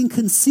you being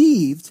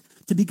conceived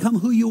to become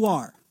who you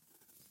are,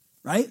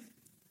 right?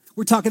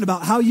 We're talking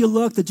about how you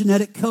look, the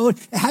genetic code.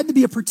 It had to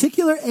be a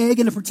particular egg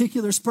and a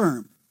particular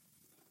sperm.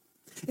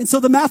 And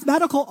so the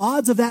mathematical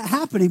odds of that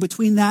happening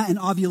between that and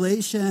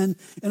ovulation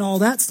and all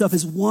that stuff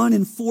is 1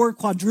 in 4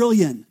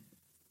 quadrillion.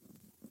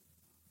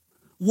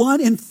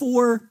 1 in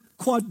 4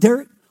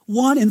 quadrillion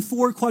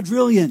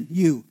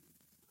you.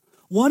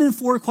 1 in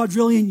 4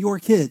 quadrillion your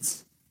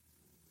kids.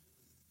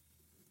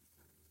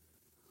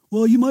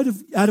 Well, you might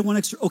have added 1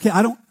 extra. Okay,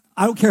 I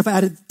don't care if I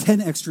added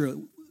 10 extra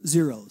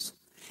zeros.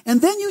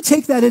 And then you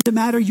take that into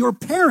matter, your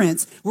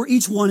parents were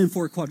each 1 in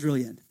 4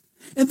 quadrillion.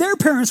 And their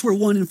parents were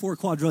 1 in 4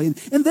 quadrillion.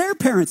 And their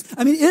parents,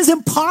 it is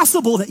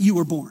impossible that you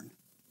were born.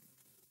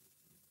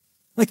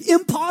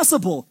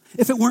 Impossible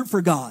if it weren't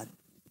for God.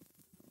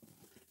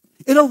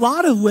 And a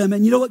lot of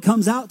women, what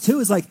comes out too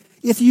is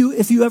if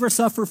you ever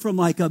suffer from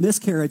a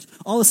miscarriage,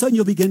 all of a sudden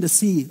you'll begin to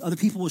see other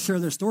people will share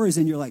their stories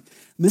and you're like,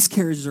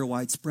 miscarriages are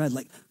widespread.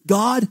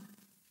 God,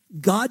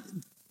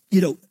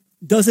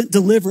 doesn't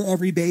deliver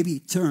every baby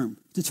term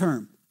to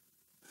term.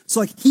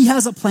 So he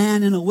has a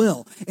plan and a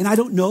will. And I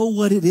don't know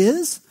what it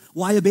is,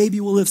 why a baby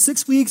will live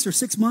 6 weeks or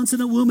 6 months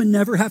in a womb and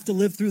never have to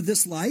live through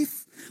this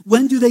life.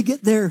 When do they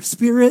get their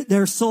spirit,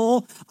 their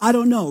soul? I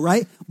don't know,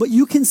 right? But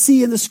you can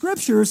see in the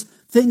scriptures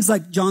things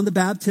like John the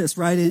Baptist,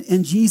 right?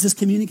 And Jesus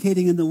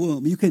communicating in the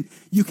womb. You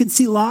can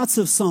see lots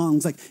of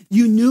songs like,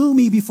 you knew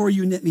me before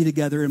you knit me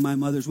together in my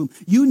mother's womb.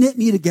 You knit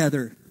me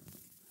together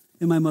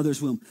in my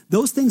mother's womb.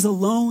 Those things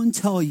alone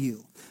tell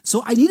you.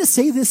 So I need to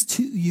say this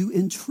to you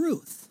in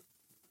truth.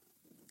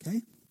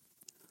 Okay?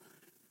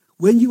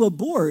 When you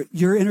abort,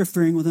 you're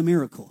interfering with a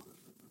miracle.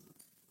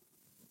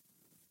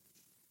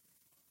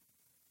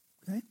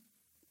 Okay?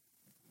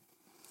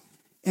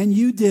 And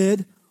you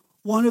did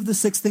one of the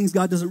 6 things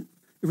God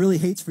really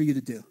hates for you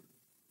to do?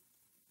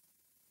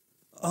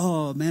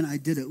 Oh, man, I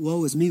did it.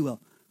 Woe is me. Well,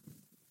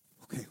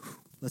 okay,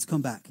 let's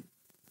come back.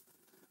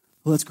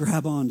 Well, let's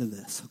grab onto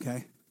this,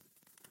 okay?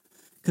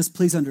 Because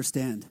please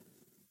understand,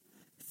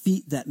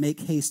 feet that make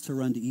haste to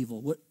run to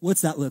evil.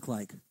 What's that look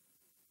like?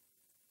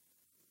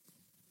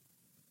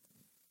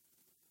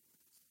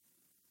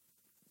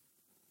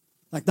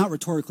 Like, not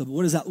rhetorically, but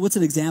what is that? What's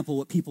an example of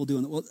what people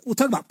do? We'll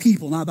talk about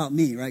people, not about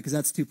me, right? Because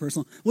that's too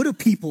personal. What do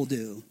people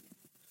do?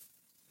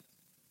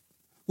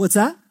 What's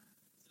that?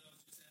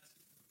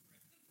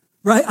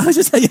 Right? I was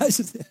just saying,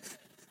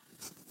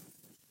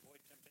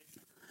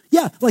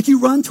 yeah, like you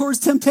run towards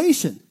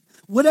temptation.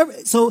 Whatever.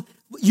 So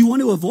you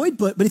want to avoid,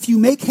 but if you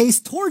make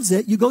haste towards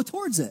it, you go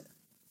towards it.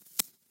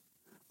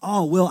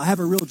 Oh, Will, I have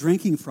a real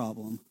drinking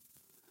problem.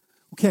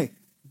 Okay.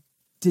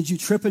 Did you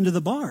trip into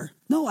the bar?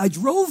 No, I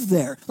drove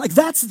there. Like,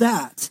 that's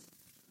that.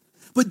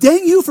 But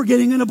dang you for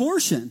getting an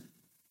abortion.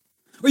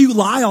 Or you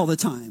lie all the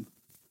time.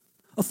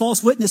 A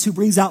false witness who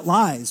brings out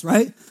lies,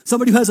 right?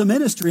 Somebody who has a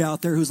ministry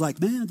out there who's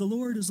like, man, the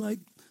Lord is like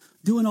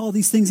doing all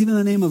these things, even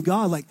in the name of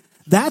God. Like,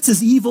 that's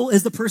as evil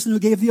as the person who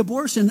gave the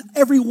abortion.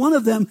 Every one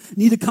of them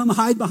need to come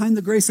hide behind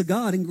the grace of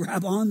God and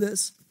grab on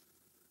this.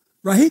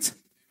 Right?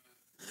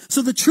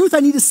 So the truth I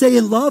need to say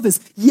in love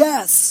is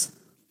yes.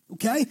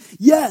 Okay?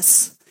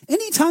 Yes.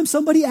 Anytime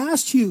somebody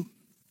asks you,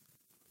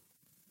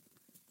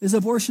 is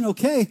abortion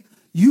okay?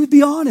 You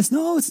be honest.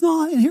 No, it's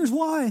not. And here's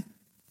why.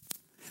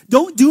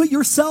 Don't do it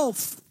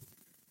yourself.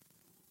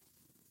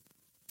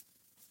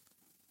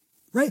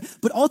 Right?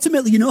 But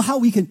ultimately, you know how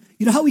we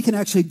can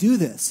actually do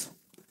this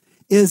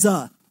is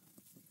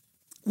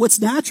what's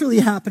naturally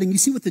happening. You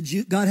see what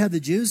God had the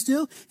Jews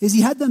do is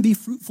he had them be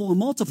fruitful and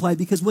multiply,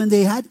 because when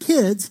they had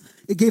kids,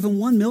 it gave them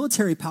one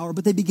military power,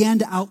 but they began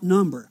to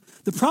outnumber.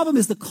 The problem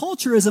is the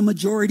culture is a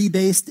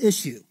majority-based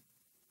issue.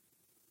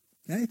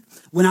 Okay?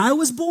 When I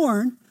was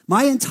born,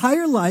 my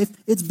entire life,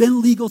 it's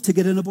been legal to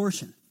get an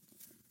abortion.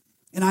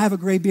 And I have a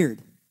gray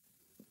beard.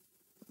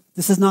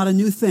 This is not a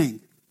new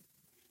thing.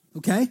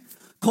 Okay?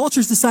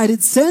 Culture's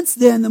decided since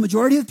then, the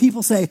majority of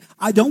people say,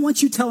 I don't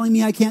want you telling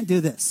me I can't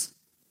do this.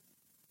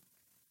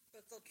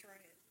 But they'll try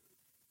it.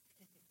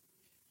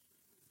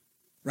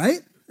 Right?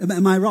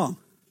 Am I wrong?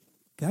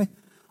 Okay?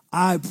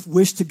 I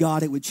wish to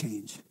God it would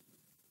change.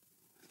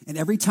 And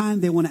every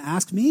time they want to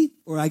ask me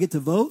or I get to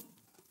vote,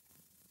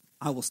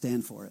 I will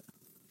stand for it.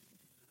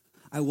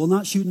 I will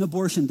not shoot an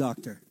abortion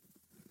doctor.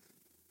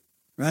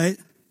 Right?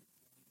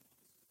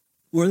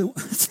 More than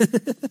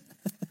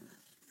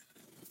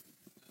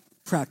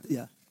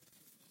yeah.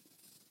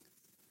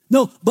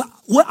 No, but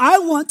what I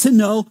want to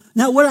know,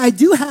 now what I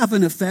do have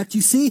an effect,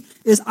 you see,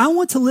 is I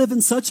want to live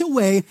in such a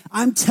way,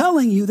 I'm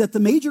telling you that the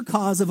major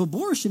cause of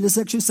abortion is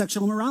actually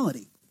sexual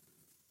immorality.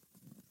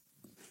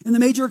 And the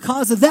major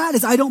cause of that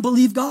is I don't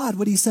believe God,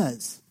 what he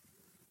says.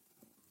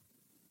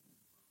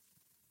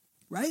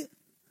 Right?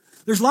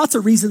 There's lots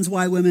of reasons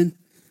why women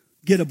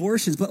get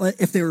abortions, but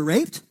if they were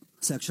raped,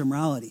 sexual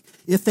immorality.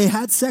 If they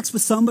had sex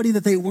with somebody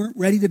that they weren't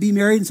ready to be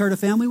married and start a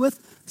family with,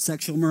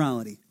 sexual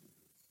immorality.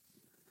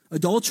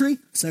 Adultery,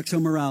 sexual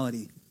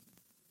immorality.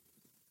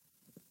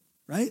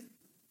 Right?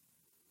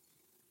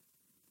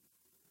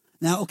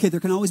 Now, okay, there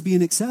can always be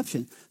an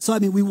exception. So,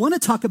 we want to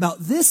talk about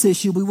this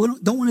issue. We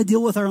don't want to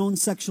deal with our own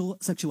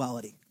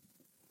sexuality.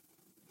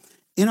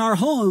 In our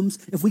homes,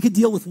 if we could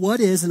deal with what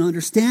is and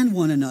understand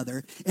one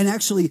another, and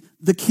actually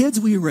the kids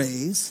we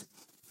raise,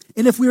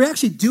 and if we were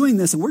actually doing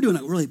this, and we're doing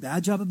a really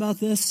bad job about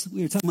this,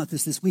 we were talking about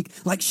this week,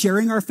 like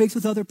sharing our faith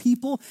with other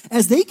people,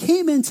 as they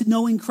came into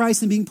knowing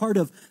Christ and being part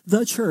of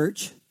the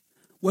church,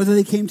 whether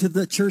they came to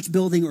the church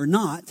building or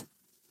not,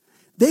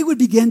 they would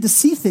begin to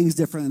see things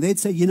differently. They'd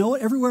say, you know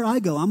what, everywhere I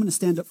go, I'm going to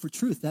stand up for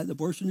truth. That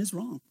abortion is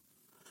wrong.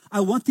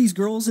 I want these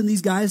girls and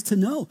these guys to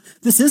know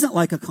this isn't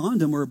like a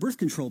condom or a birth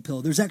control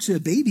pill. There's actually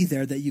a baby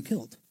there that you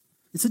killed.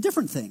 It's a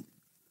different thing.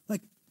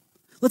 Like,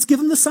 let's give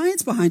them the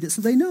science behind it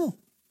so they know.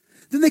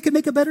 Then they can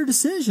make a better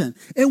decision.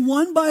 And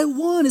one by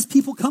one, as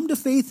people come to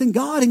faith in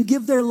God and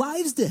give their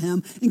lives to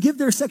him and give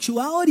their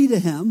sexuality to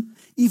him,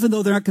 even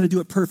though they're not going to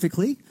do it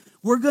perfectly,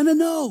 we're going to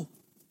know.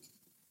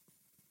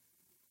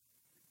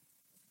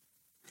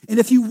 And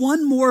if you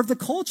won more of the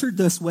culture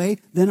this way,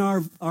 then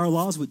our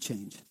laws would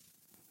change.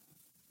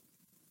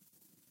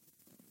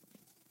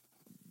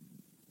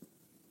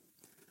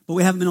 But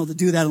we haven't been able to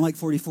do that in like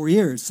 44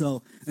 years.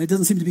 So it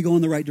doesn't seem to be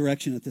going the right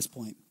direction at this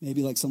point.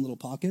 Maybe like some little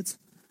pockets.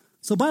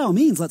 So by all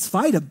means, let's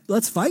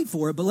fight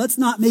for it, but let's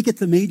not make it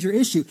the major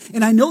issue.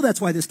 And I know that's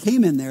why this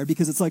came in there,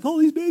 because it's like,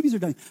 oh, these babies are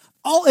dying.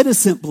 All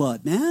innocent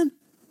blood, man.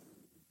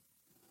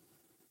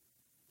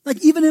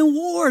 Like even in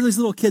war, there's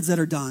little kids that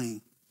are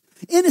dying.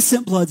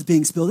 Innocent blood's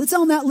being spilled. It's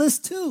on that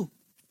list too.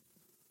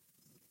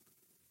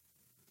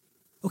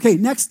 Okay,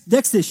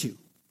 next issue.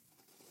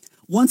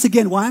 Once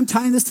again, why I'm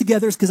tying this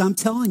together is because I'm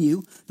telling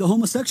you the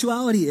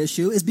homosexuality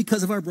issue is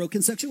because of our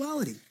broken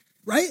sexuality,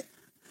 right?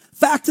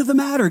 Fact of the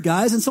matter,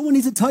 guys, and someone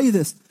needs to tell you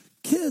this.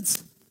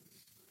 Kids,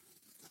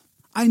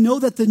 I know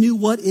that the new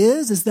what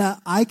is that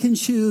I can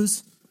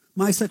choose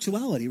my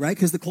sexuality, right?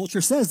 Because the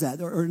culture says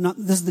that, or not.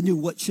 This is the new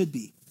what should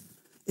be,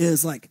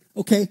 is like,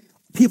 okay,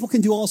 people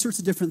can do all sorts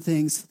of different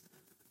things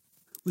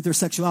with their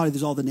sexuality.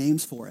 There's all the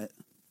names for it,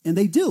 and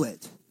they do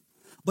it.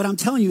 But I'm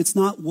telling you, it's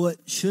not what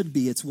should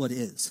be, it's what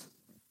is.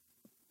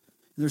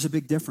 And there's a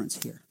big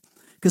difference here.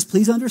 Because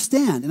please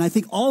understand, and I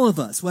think all of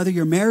us, whether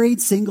you're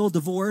married, single,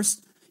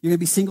 divorced, you're going to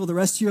be single the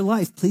rest of your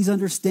life, please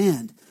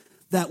understand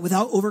that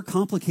without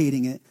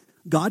overcomplicating it,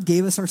 God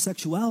gave us our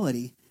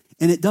sexuality,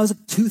 and it does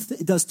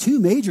two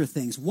major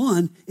things.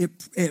 One,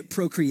 it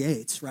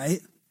procreates, right?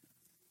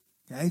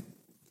 Okay?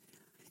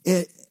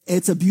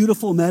 It's a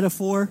beautiful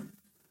metaphor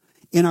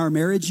in our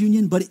marriage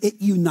union, but it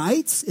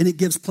unites and it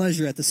gives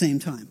pleasure at the same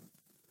time.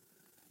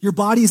 Your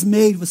body is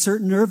made with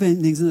certain nerve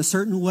endings in a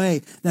certain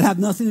way that have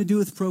nothing to do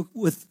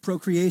with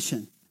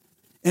procreation.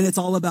 And it's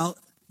all about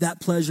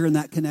that pleasure and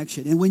that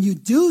connection. And when you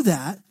do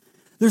that,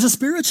 there's a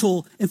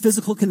spiritual and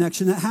physical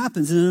connection that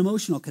happens and an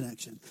emotional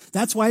connection.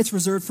 That's why it's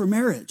reserved for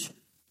marriage.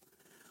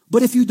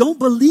 But if you don't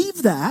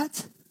believe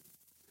that,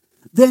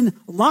 then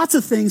lots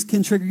of things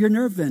can trigger your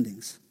nerve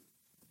endings.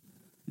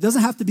 It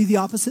doesn't have to be the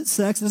opposite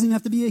sex. It doesn't even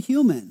have to be a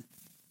human.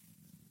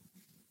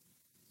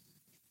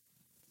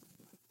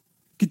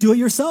 You could do it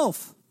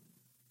yourself.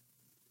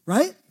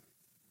 Right?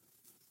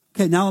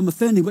 Okay, now I'm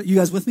offending, but you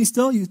guys with me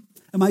still?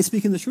 Am I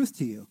speaking the truth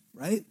to you?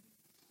 Right?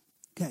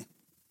 Okay.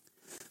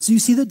 So you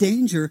see the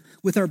danger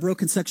with our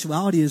broken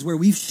sexuality is where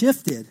we've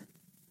shifted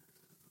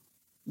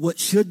what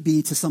should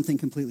be to something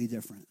completely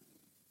different.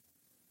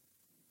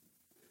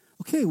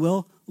 Okay,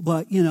 well,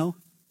 but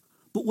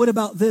what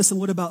about this and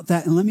what about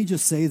that? And let me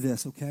just say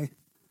this, okay?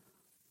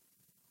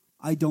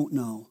 I don't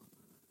know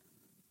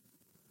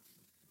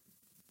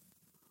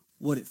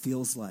what it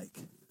feels like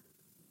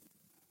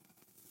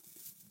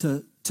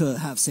to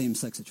have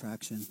same-sex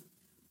attraction.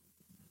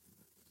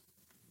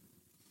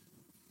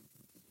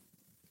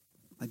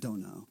 I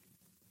don't know.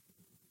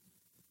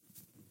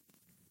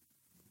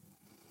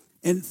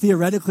 And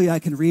theoretically, I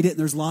can read it, and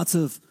there's lots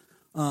of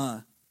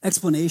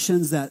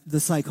explanations that the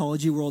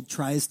psychology world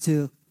tries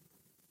to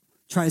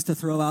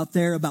throw out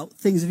there about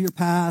things of your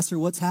past or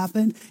what's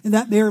happened, and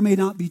that may or may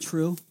not be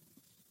true,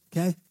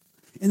 okay?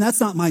 And that's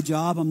not my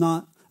job. I'm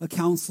not a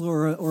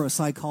counselor or a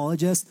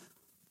psychologist.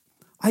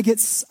 I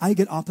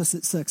get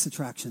opposite sex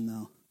attraction,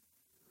 though.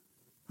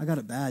 I got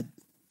it bad,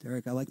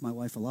 Derek. I like my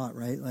wife a lot,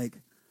 right? Like,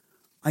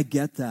 I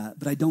get that,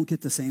 but I don't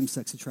get the same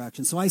sex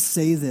attraction. So I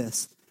say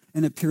this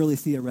in a purely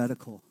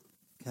theoretical,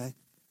 okay?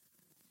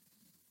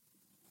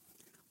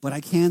 But I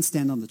can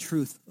stand on the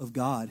truth of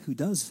God who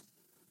does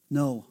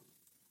know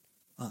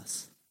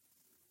us.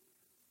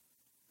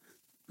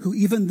 Who,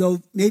 even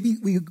though maybe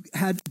we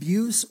had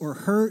abuse or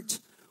hurt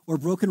or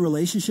broken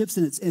relationships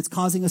and it's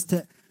causing us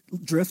to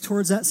drift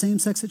towards that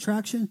same-sex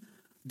attraction,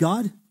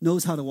 God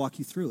knows how to walk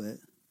you through it.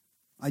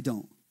 I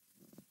don't.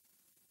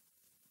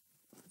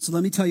 So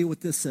let me tell you what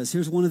this says.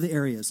 Here's one of the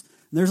areas.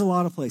 And there's a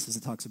lot of places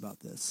it talks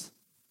about this.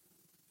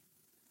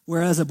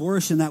 Whereas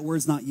abortion, that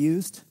word's not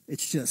used.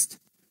 It's just,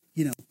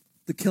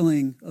 the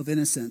killing of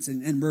innocents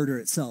and murder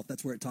itself.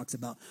 That's where it talks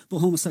about. But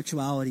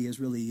homosexuality is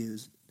really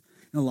used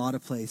in a lot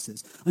of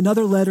places.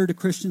 Another letter to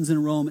Christians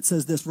in Rome, it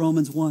says this,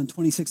 Romans 1,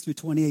 26 through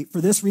 28. For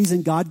this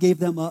reason, God gave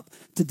them up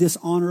to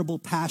dishonorable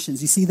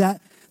passions. You see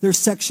that? There's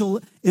sexual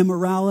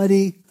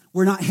immorality.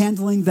 We're not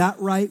handling that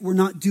right. We're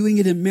not doing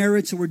it in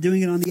marriage, so we're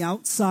doing it on the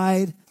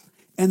outside.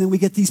 And then we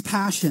get these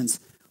passions.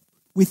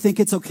 We think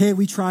it's okay.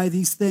 We try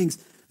these things.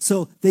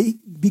 So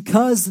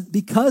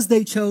because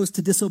they chose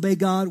to disobey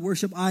God,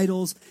 worship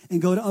idols,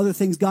 and go to other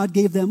things, God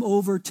gave them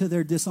over to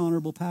their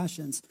dishonorable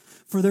passions.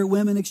 For their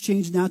women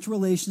exchanged natural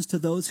relations to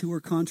those who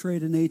were contrary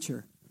to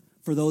nature,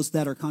 for those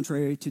that are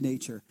contrary to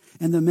nature.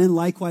 And the men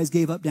likewise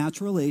gave up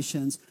natural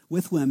relations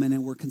with women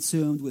and were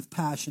consumed with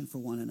passion for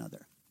one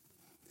another.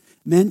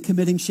 Men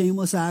committing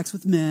shameless acts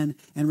with men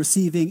and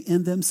receiving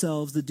in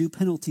themselves the due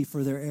penalty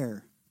for their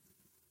error.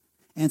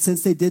 And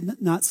since they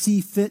did not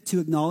see fit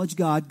to acknowledge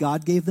God,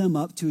 God gave them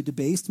up to a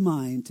debased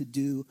mind to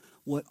do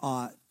what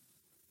ought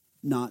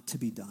not to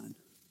be done.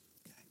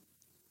 Okay.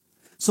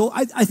 So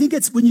I think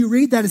it's, when you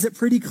read that, is it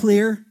pretty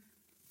clear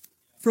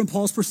from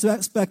Paul's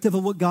perspective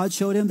of what God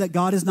showed him, that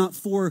God is not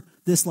for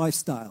this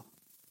lifestyle?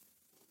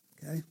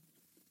 Okay.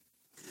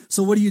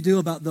 So what do you do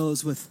about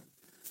those with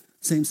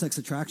same-sex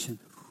attraction?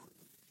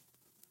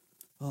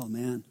 Oh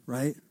man,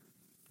 right?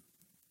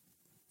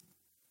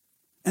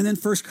 And then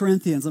 1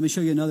 Corinthians, let me show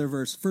you another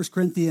verse. 1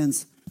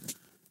 Corinthians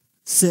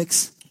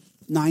 6,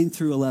 9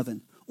 through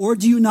 11. Or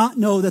do you not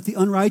know that the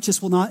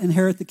unrighteous will not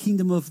inherit the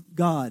kingdom of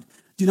God?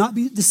 Do not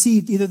be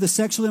deceived, either the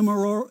sexually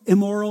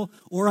immoral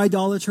or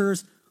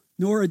idolaters,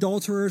 nor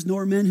adulterers,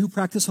 nor men who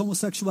practice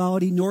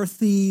homosexuality, nor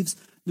thieves,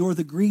 nor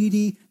the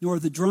greedy, nor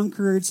the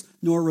drunkards,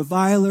 nor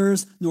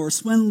revilers, nor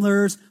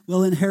swindlers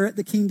will inherit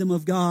the kingdom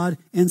of God,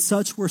 and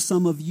such were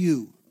some of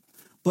you.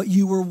 But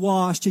you were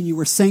washed and you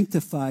were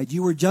sanctified.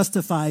 You were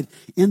justified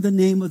in the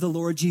name of the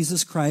Lord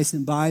Jesus Christ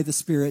and by the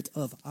Spirit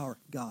of our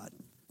God.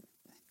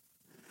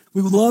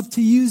 We would love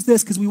to use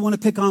this because we want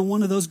to pick on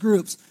one of those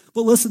groups.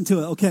 But listen to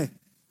it, okay?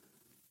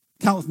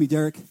 Count with me,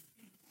 Derek.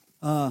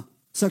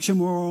 sexually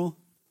immoral,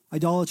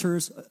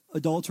 idolaters,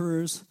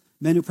 adulterers,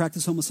 men who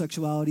practice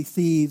homosexuality,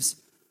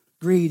 thieves,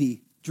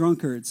 greedy,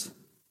 drunkards,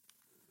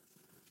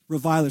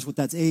 revilers, what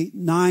that's 8,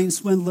 9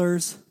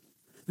 swindlers.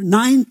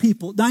 9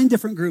 people, 9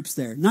 different groups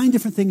there, 9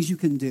 different things you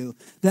can do.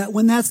 That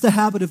when that's the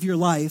habit of your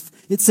life,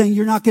 it's saying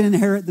you're not going to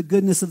inherit the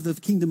goodness of the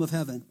kingdom of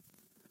heaven,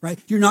 right?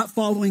 You're not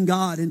following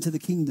God into the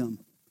kingdom.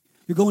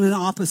 You're going in an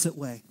opposite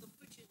way.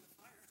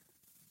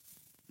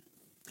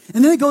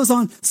 And then it goes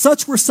on,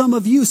 such were some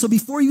of you. So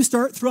before you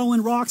start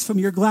throwing rocks from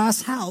your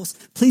glass house,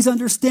 please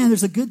understand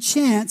there's a good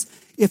chance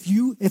if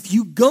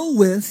you go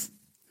with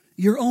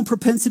your own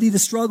propensity to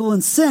struggle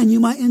and sin, you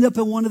might end up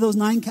in one of those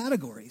 9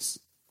 categories.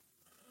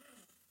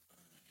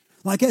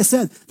 Like I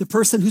said, the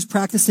person who's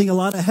practicing a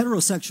lot of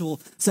heterosexual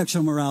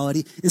sexual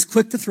morality is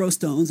quick to throw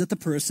stones at the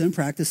person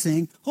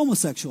practicing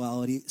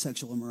homosexuality,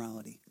 sexual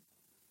immorality.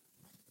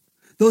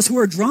 Those who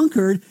are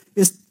drunkard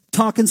is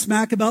talking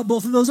smack about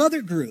both of those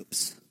other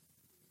groups.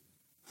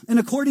 And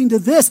according to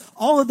this,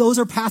 all of those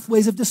are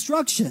pathways of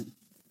destruction.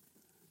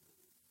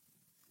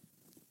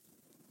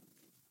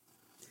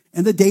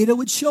 And the data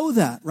would show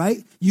that,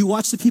 right? You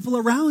watch the people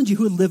around you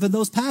who live in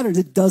those patterns.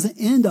 It doesn't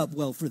end up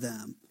well for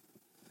them.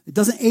 It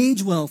doesn't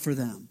age well for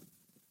them.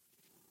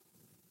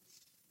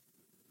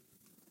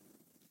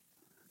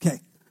 Okay.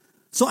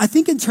 So I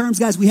think in terms,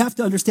 guys, we have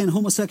to understand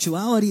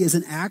homosexuality is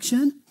an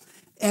action.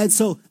 And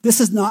so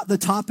this is not the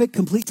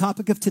complete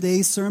topic of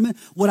today's sermon.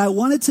 What I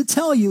wanted to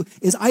tell you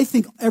is I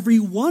think every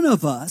one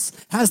of us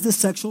has this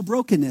sexual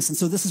brokenness. And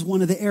so this is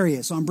one of the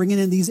areas. So I'm bringing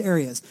in these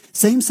areas.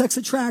 Same-sex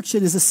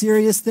attraction is a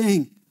serious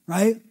thing,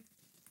 right?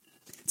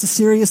 It's a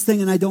serious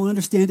thing, and I don't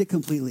understand it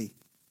completely.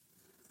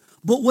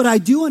 But what I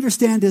do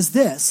understand is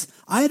this.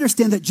 I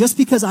understand that just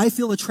because I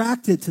feel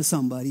attracted to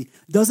somebody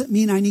doesn't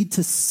mean I need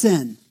to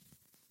sin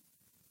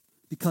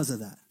because of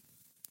that.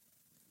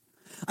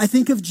 I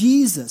think of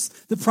Jesus,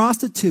 the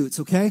prostitutes,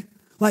 okay?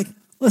 Like,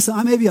 listen,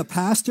 I may be a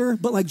pastor,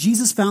 but like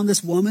Jesus found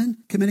this woman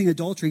committing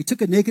adultery. He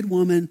took a naked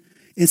woman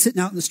and sitting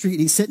out in the street,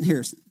 and he's sitting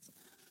here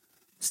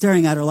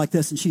staring at her like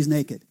this, and she's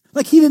naked.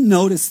 Like, he didn't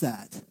notice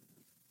that.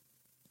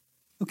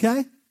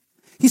 Okay?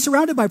 He's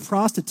surrounded by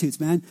prostitutes,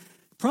 man.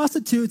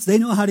 Prostitutes, they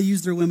know how to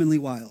use their womanly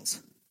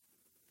wiles.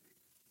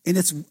 And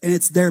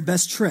it's their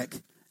best trick.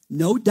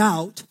 No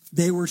doubt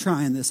they were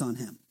trying this on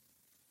him.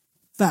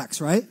 Facts,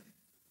 right?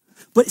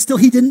 But still,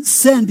 he didn't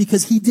sin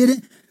because he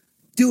didn't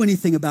do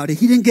anything about it.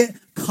 He didn't get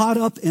caught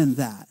up in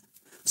that.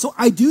 So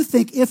I do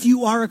think if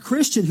you are a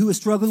Christian who is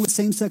struggling with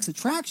same-sex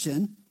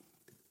attraction,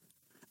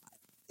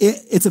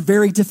 it's a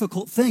very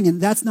difficult thing. And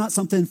that's not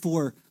something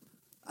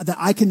that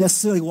I can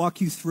necessarily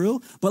walk you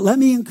through. But let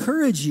me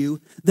encourage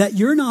you that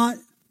you're not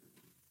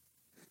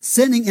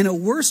sinning in a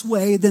worse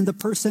way than the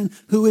person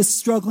who is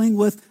struggling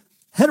with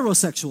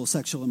heterosexual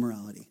sexual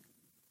immorality.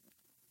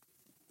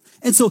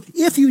 And so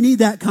if you need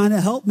that kind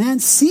of help, man,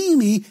 see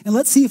me and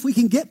let's see if we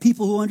can get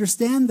people who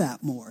understand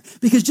that more.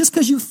 Because just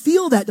because you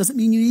feel that doesn't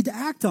mean you need to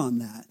act on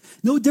that.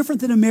 No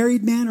different than a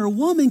married man or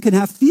woman can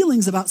have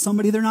feelings about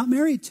somebody they're not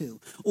married to,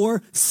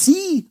 or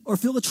see or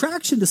feel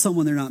attraction to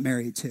someone they're not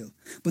married to.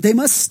 But they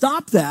must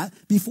stop that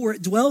before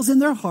it dwells in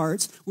their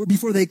hearts or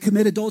before they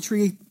commit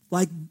adultery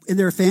like in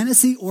their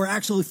fantasy or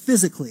actually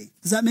physically.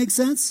 Does that make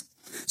sense?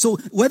 So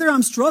whether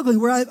I'm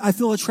struggling where I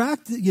feel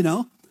attracted,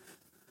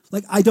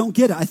 like, I don't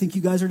get it. I think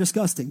you guys are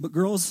disgusting. But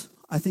girls,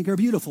 I think, are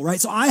beautiful,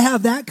 right? So I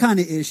have that kind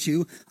of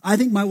issue. I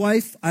think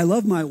I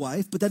love my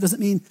wife, but that doesn't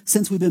mean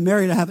since we've been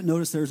married, I haven't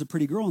noticed there's a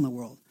pretty girl in the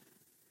world.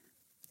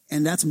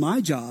 And that's my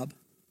job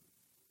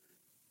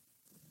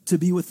to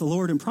be with the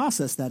Lord and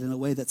process that in a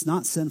way that's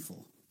not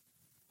sinful.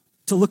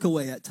 To look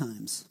away at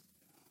times.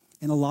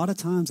 And a lot of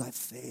times I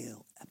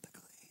fail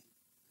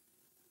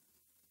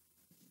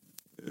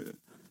epically.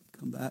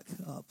 Come back.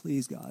 Oh,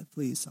 please, God.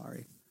 Please,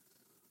 sorry.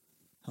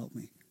 Help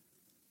me.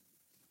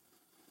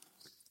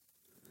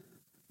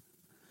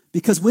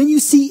 Because when you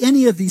see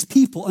any of these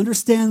people,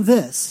 understand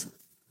this.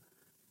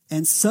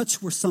 And such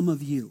were some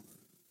of you.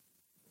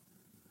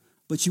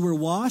 But you were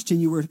washed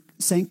and you were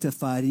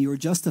sanctified and you were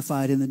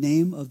justified in the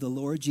name of the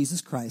Lord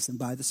Jesus Christ and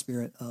by the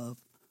Spirit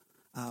of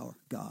our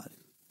God.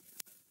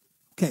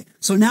 Okay,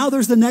 so now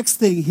there's the next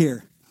thing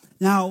here.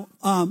 Now,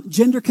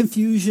 gender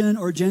confusion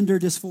or gender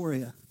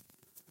dysphoria.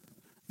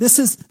 This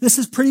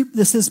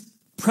is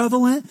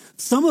prevalent.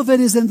 Some of it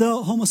is in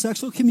the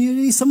homosexual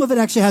community. Some of it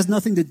actually has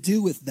nothing to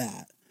do with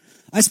that.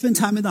 I spend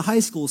time in the high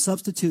school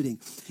substituting,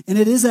 and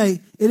it is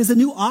a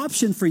new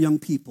option for young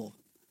people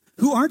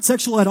who aren't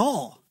sexual at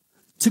all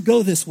to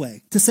go this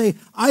way, to say,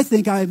 I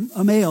think I'm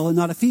a male and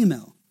not a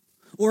female,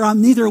 or I'm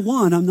neither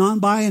one, I'm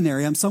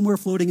non-binary, I'm somewhere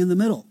floating in the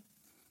middle.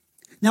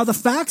 Now the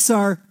facts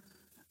are,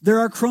 there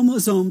are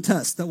chromosome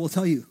tests that will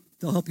tell you,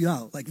 they'll help you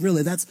out. Like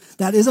really,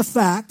 that is a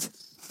fact.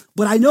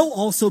 But I know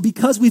also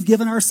because we've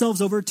given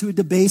ourselves over to a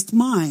debased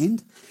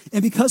mind,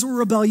 and because we're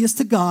rebellious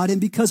to God,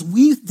 and because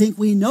we think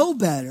we know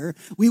better,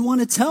 we want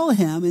to tell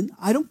him, and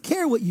I don't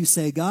care what you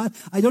say, God.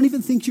 I don't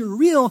even think you're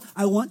real.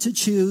 I want to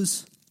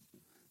choose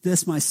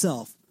this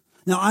myself.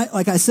 Now,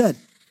 like I said,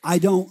 I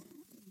don't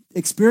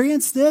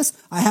experience this.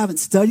 I haven't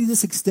studied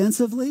this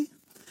extensively.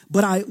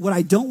 But what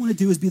I don't want to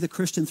do is be the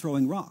Christian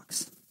throwing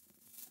rocks.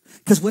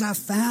 Because what I've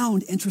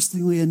found,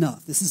 interestingly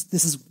enough, this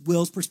is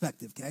Will's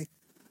perspective, okay?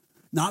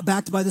 Not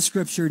backed by the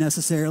scripture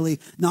necessarily,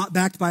 not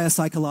backed by a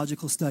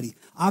psychological study.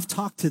 I've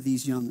talked to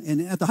these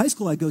and at the high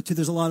school I go to,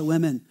 there's a lot of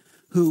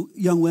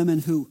young women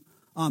who,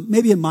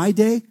 maybe in my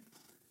day,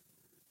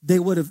 they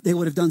would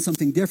have done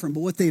something different.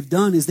 But what they've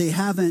done is they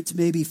haven't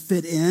maybe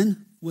fit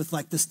in with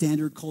like the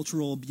standard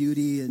cultural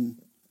beauty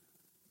and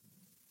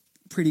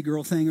pretty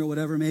girl thing or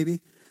whatever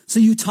maybe. So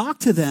you talk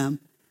to them,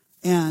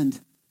 and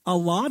a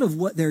lot of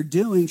what they're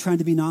doing, trying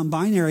to be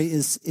non-binary,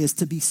 is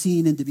to be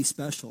seen and to be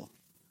special.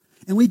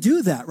 And we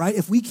do that, right?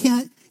 If we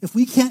can't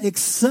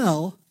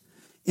excel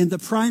in the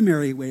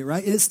primary way,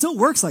 right? And it still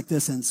works like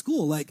this in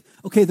school. Like,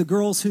 okay, the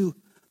girls who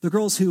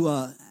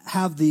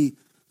have the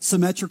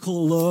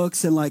symmetrical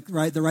looks and like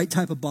the right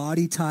type of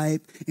body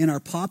type and are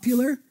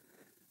popular,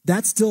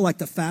 that's still like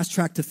the fast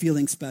track to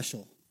feeling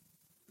special.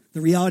 The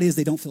reality is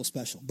they don't feel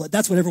special, but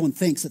that's what everyone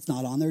thinks. It's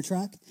not on their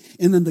track.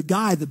 And then the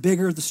guy, the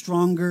bigger, the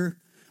stronger,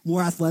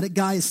 more athletic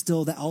guy, is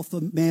still the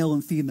alpha male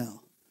and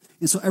female.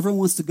 And so everyone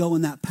wants to go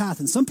in that path.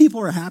 And some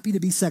people are happy to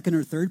be second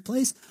or third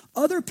place.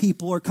 Other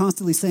people are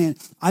constantly saying,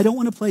 I don't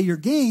want to play your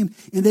game.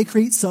 And they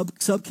create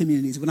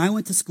sub-communities. When I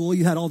went to school,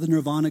 you had all the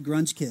Nirvana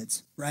grunge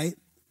kids, right?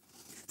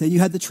 Then you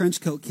had the trench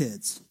coat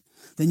kids.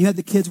 Then you had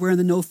the kids wearing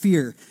the No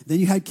Fear. Then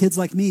you had kids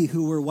like me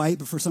who were white,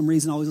 but for some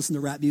reason always listened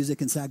to rap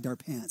music and sagged our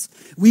pants.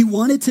 We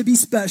wanted to be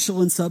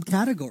special in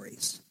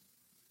subcategories.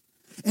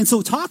 And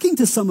so talking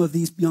to some of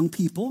these young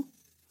people,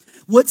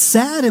 what's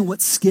sad and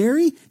what's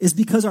scary is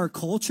because our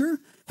culture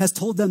has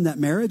told them that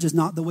marriage is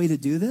not the way to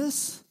do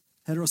this,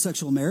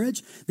 heterosexual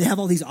marriage, they have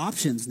all these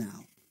options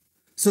now.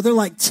 So they're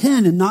like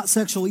 10 and not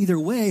sexual either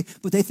way,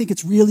 but they think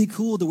it's really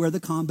cool to wear the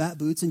combat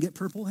boots and get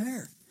purple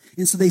hair.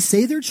 And so they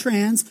say they're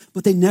trans,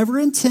 but they never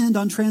intend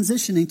on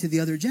transitioning to the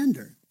other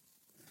gender.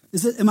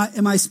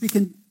 Am I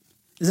speaking,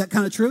 is that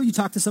kind of true? You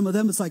talk to some of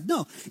them, it's like,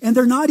 no. And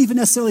they're not even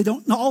necessarily,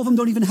 all of them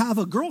don't even have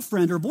a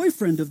girlfriend or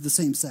boyfriend of the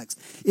same sex.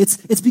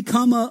 It's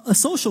become a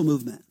social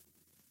movement,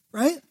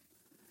 right?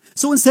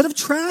 So instead of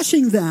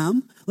trashing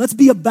them, let's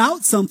be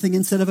about something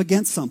instead of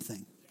against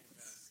something.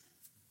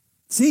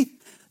 See?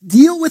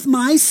 Deal with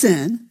my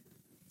sin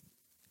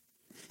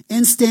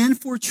and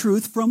stand for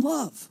truth from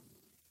love.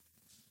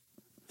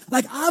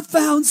 Like, I've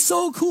found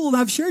so cool, and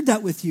I've shared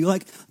that with you,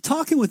 like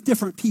talking with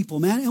different people,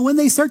 man. And when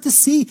they start to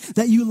see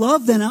that you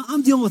love them,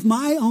 I'm dealing with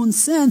my own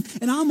sin,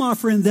 and I'm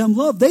offering them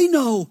love.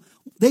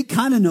 They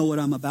kind of know what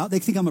I'm about. They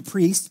think I'm a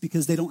priest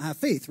because they don't have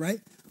faith, right?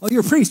 Oh,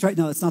 you're a priest, right?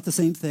 No, it's not the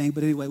same thing.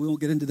 But anyway, we won't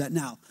get into that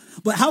now.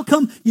 But how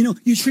come,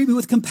 you treat me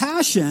with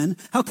compassion?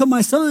 How come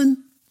my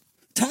son,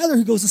 Tyler,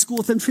 who goes to school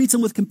with them, treats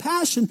him with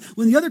compassion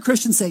when the other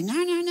Christians say,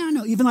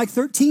 no, even like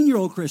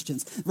 13-year-old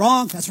Christians,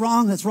 wrong, that's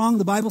wrong,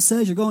 the Bible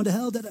says you're going to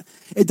hell.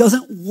 It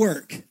doesn't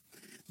work.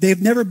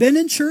 They've never been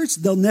in church,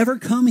 they'll never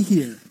come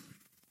here.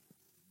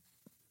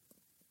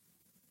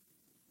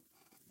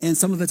 And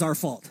some of it's our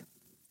fault.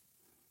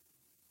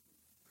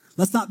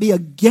 Let's not be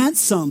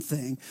against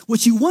something.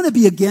 What you want to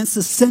be against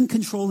is sin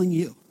controlling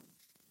you.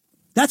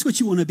 That's what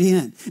you want to be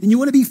in. And you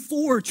want to be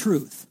for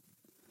truth.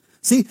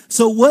 See,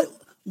 so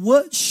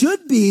what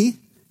should be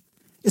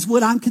is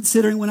what I'm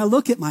considering when I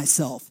look at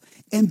myself.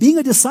 And being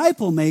a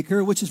disciple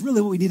maker, which is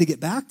really what we need to get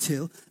back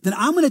to, then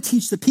I'm going to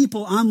teach the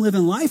people I'm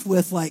living life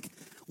with, like,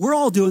 we're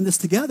all doing this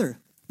together.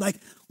 Like,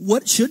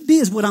 what should be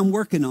is what I'm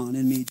working on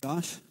in me,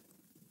 Josh.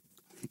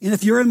 And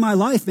if you're in my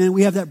life, man,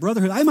 we have that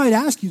brotherhood. I might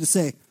ask you to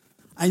say,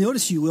 I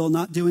notice you, Will,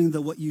 not doing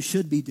what you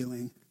should be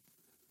doing.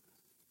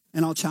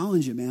 And I'll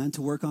challenge you, man,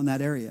 to work on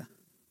that area.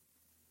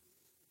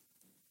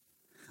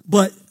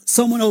 But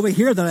someone over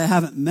here that I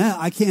haven't met,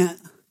 I can't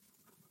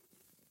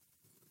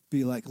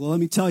be like, well, let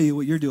me tell you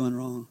what you're doing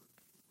wrong.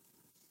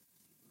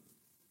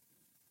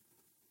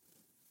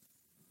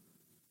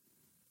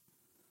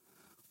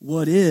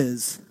 What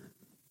is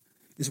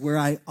where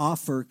I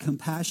offer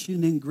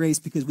compassion and grace,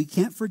 because we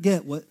can't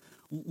forget what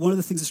one of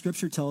the things the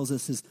scripture tells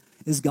us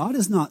is God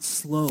is not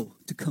slow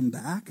to come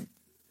back,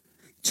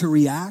 to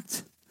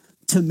react,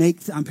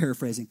 I'm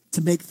paraphrasing,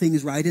 to make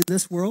things right in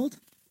this world,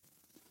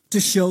 to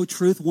show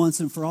truth once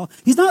and for all.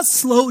 He's not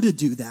slow to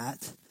do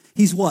that.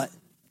 He's what?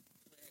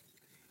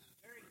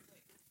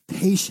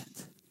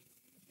 Patient.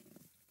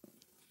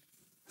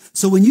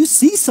 So when you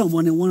see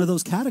someone in one of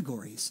those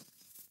categories,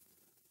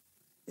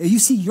 if you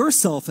see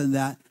yourself in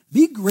that,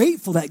 be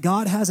grateful that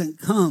God hasn't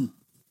come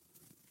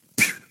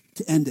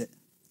to end it.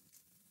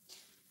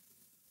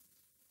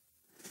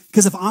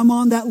 Because if I'm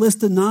on that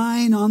list of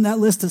 9, on that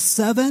list of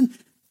 7,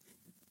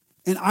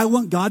 and I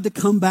want God to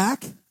come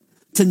back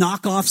to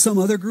knock off some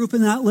other group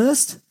in that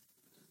list,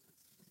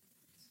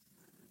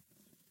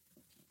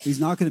 he's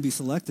not going to be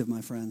selective,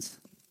 my friends.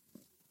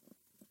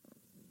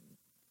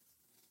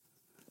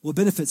 What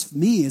benefits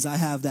me is I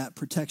have that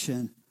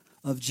protection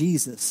of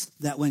Jesus,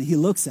 that when he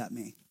looks at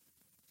me,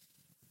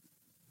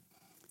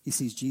 he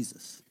sees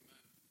Jesus.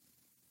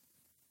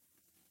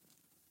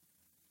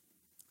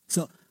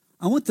 So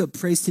I want the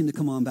praise team to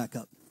come on back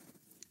up.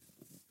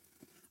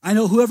 I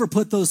know whoever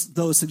put those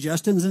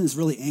suggestions in is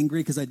really angry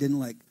because I didn't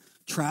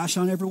trash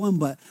on everyone,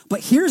 but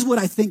here's what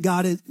I think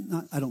God is,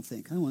 I don't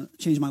want to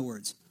change my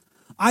words.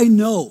 I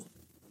know,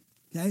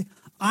 okay?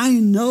 I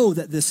know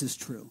that this is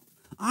true.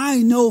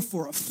 I know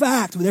for a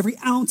fact with every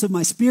ounce of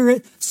my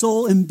spirit,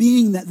 soul, and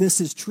being that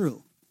this is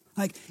true.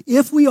 Like,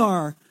 if we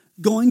are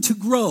going to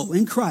grow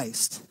in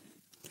Christ,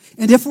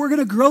 and if we're going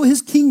to grow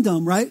his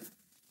kingdom, right,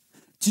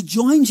 to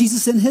join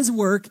Jesus in his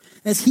work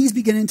as he's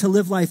beginning to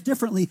live life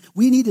differently,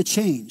 we need to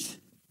change.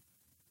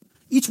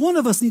 Each one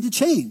of us need to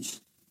change.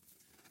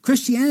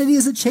 Christianity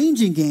is a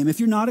changing game. If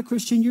you're not a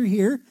Christian, you're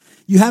here.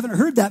 You haven't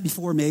heard that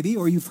before maybe,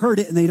 or you've heard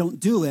it and they don't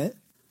do it.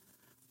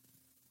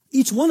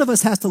 Each one of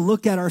us has to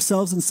look at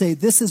ourselves and say,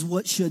 this is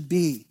what should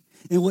be.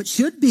 And what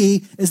should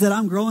be is that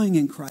I'm growing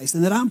in Christ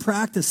and that I'm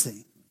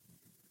practicing.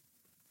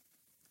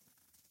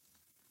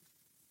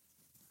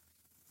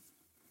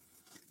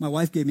 My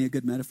wife gave me a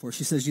good metaphor.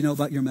 She says,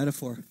 about your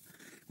metaphor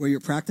where you're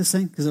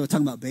practicing, because I was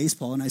talking about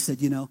baseball, and I said,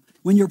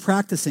 when you're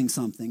practicing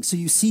something, so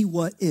you see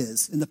what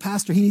is, and the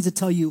pastor, he needs to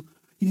tell you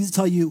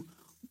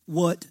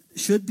what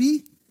should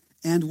be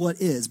and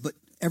what is. But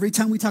every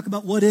time we talk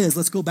about what is,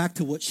 let's go back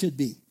to what should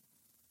be.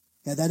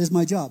 Yeah, that is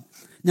my job.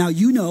 Now,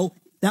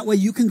 that way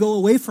you can go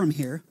away from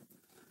here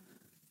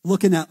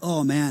looking at,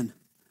 oh man,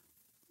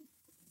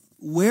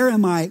 where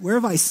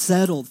have I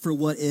settled for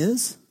what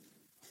is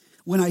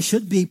when I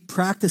should be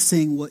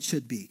practicing what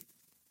should be?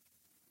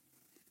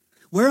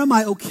 Where am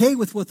I okay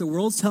with what the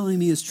world's telling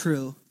me is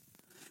true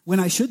when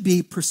I should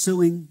be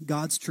pursuing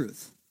God's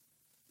truth?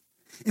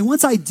 And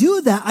once I do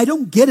that, I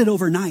don't get it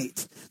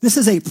overnight. This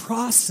is a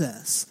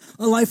process,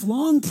 a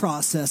lifelong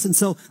process. And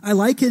so I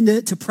likened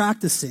it to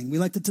practicing. We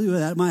like to do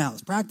that at my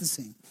house,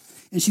 practicing.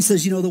 And she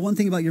says, the one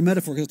thing about your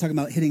metaphor, because I was talking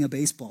about hitting a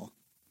baseball,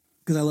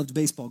 because I loved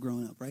baseball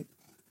growing up, right?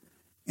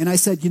 And I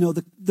said,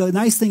 the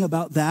nice thing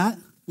about that,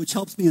 which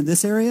helps me in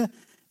this area,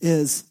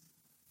 is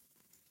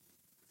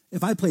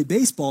if I play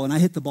baseball and I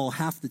hit the ball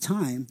half the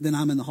time, then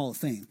I'm in the Hall of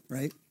Fame,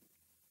 right?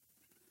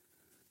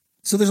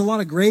 So there's a lot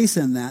of grace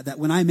in that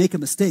when I make a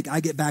mistake, I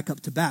get back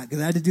up to bat.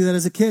 Because I had to do that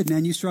as a kid,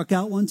 man. You struck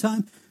out one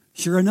time.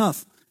 Sure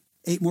enough,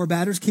 8 more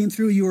batters came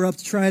through. You were up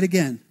to try it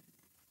again.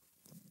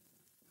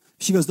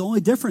 She goes, the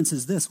only difference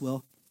is this,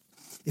 Will.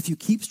 If you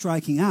keep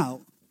striking out,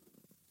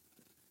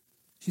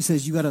 she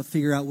says, you got to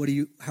figure out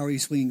how are you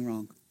swinging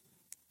wrong.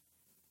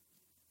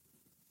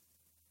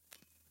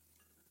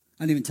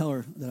 I didn't even tell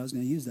her that I was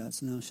going to use that.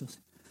 So now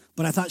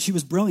but I thought she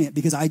was brilliant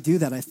because I do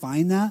that. I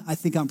find that. I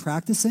think I'm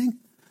practicing,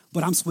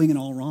 but I'm swinging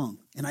all wrong.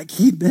 And I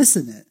keep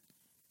missing it.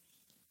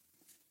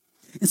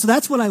 And so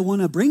that's what I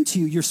want to bring to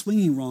you. You're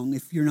swinging wrong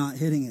if you're not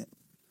hitting it.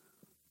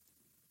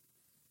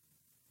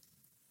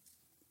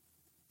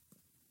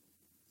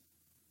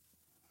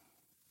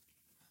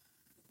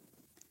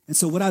 And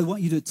so what I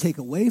want you to take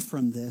away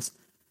from this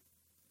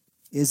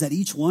is that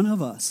each one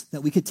of us, that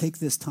we could take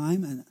this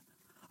time, and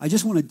I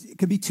just want to, it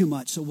could be too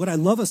much. So what I'd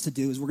love us to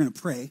do is we're going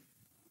to pray.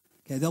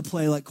 Okay, they'll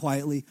play like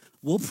quietly.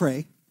 We'll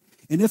pray.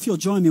 And if you'll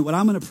join me, what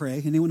I'm going to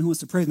pray, anyone who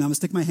wants to pray, I'm going to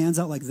stick my hands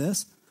out like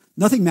this.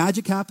 Nothing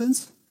magic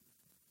happens.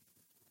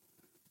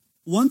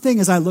 One thing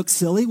is I look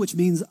silly, which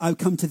means I've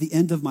come to the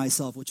end of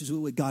myself, which is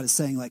what God is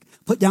saying. Like,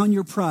 put down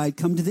your pride,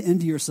 come to the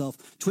end of yourself.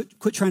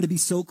 Quit trying to be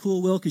so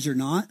cool, Will, because you're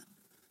not.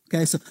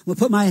 Okay, so I'm going to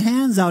put my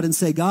hands out and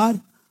say, God,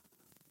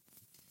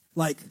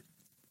 I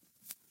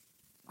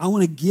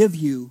want to give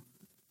you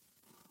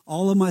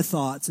all of my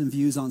thoughts and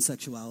views on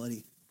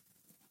sexuality.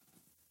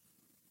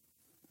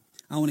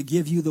 I want to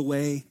give you the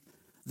way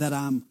that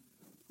I'm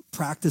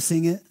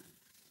practicing it,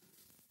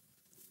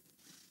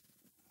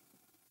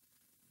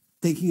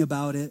 thinking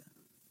about it.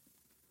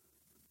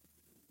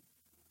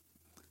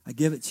 I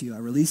give it to you. I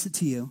release it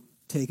to you.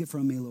 Take it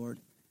from me, Lord.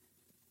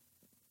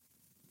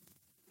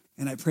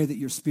 And I pray that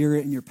your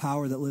spirit and your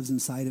power that lives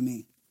inside of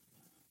me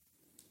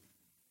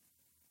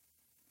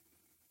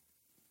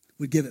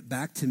would give it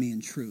back to me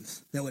in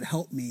truth, that would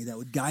help me, that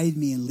would guide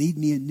me and lead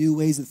me in new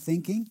ways of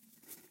thinking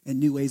and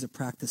new ways of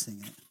practicing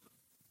it.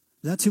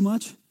 Is that too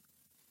much?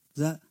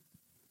 And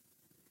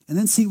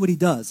then see what he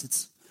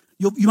does.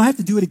 You might have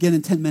to do it again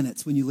in 10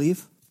 minutes when you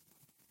leave.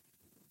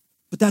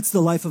 But that's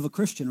the life of a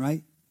Christian,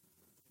 right?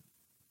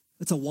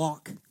 It's a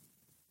walk.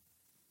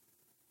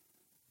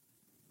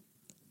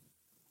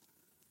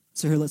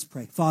 So here, let's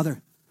pray.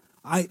 Father,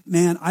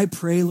 I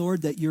pray,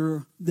 Lord, that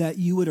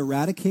you would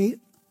eradicate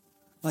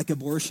like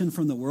abortion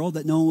from the world,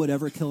 that no one would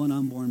ever kill an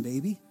unborn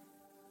baby.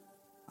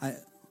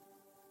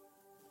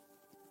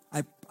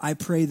 I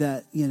pray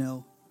that,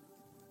 even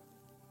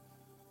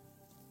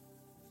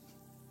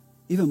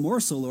more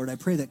so, Lord, I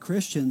pray that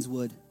Christians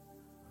would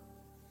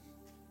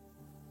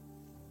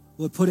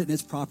put it in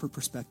its proper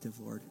perspective,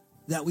 Lord.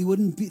 That we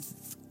wouldn't be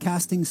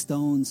casting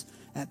stones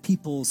at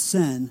people's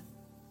sin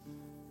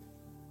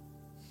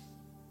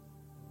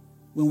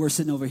when we're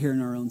sitting over here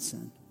in our own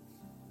sin.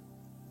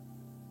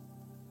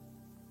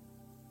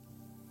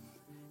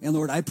 And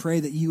Lord, I pray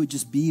that you would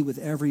just be with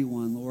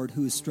everyone, Lord,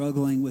 who is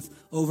struggling with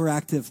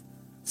overactive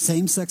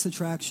same-sex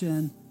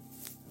attraction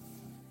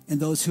and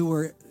those who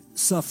are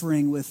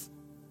suffering with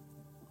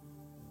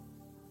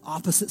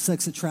opposite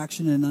sex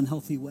attraction in an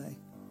unhealthy way.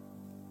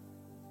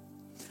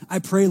 I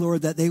pray,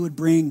 Lord, that they would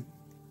bring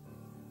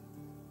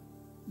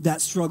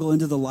that struggle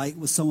into the light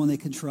with someone they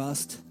can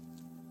trust,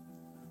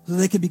 so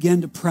they could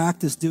begin to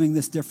practice doing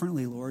this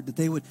differently, Lord, that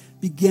they would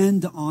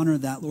begin to honor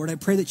that, Lord. I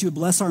pray that you would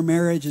bless our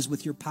marriages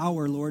with your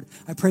power, Lord.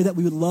 I pray that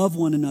we would love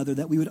one another,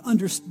 that we would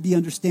be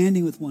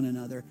understanding with one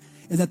another,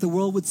 and that the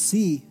world would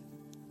see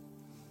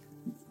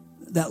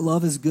that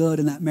love is good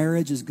and that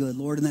marriage is good,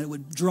 Lord, and that it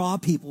would draw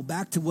people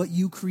back to what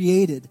you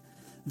created,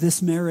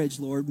 this marriage,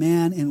 Lord,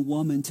 man and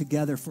woman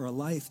together for a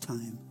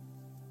lifetime.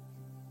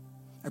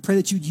 I pray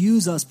that you'd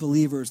use us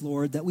believers,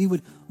 Lord, that we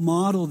would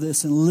model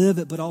this and live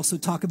it, but also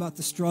talk about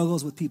the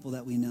struggles with people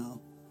that we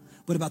know,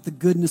 but about the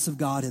goodness of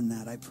God in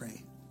that, I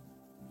pray.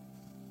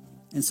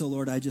 And so,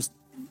 Lord, I just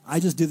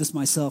do this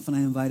myself, and I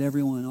invite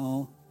everyone,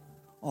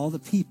 all the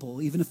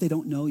people, even if they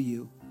don't know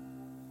you,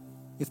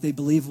 if they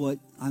believe what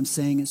I'm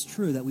saying is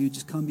true, that we would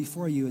just come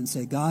before you and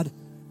say, God,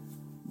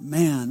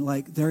 man,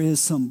 like there is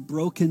some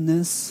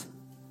brokenness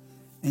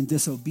and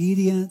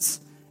disobedience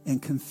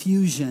and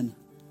confusion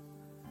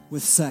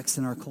with sex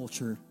in our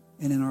culture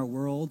and in our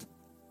world.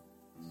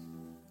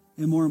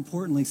 And more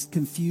importantly,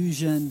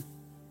 confusion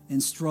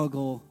and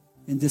struggle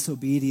and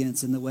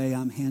disobedience in the way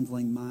I'm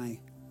handling my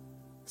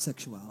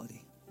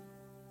sexuality.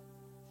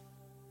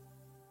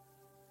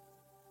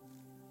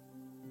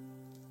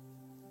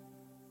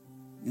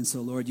 And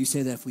so, Lord, you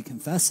say that if we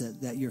confess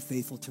it, that you're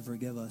faithful to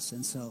forgive us.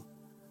 And so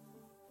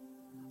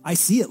I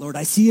see it, Lord.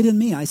 I see it in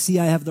me. I see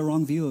I have the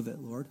wrong view of it,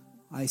 Lord.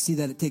 I see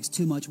that it takes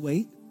too much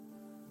weight.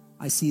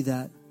 I see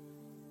that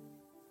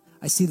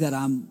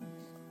I'm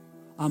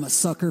a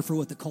sucker for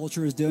what the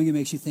culture is doing. It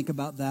makes you think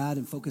about that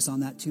and focus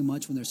on that too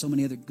much when there's so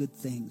many other good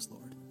things,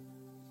 Lord.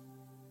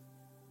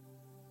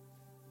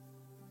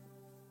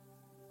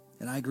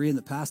 And I agree, in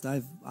the past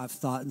I've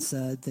thought and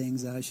said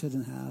things that I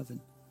shouldn't have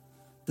and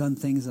done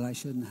things that I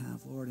shouldn't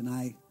have, Lord. And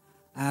I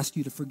ask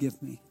you to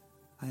forgive me.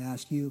 I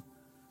ask you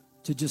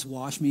to just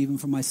wash me even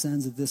from my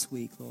sins of this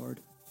week,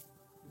 Lord.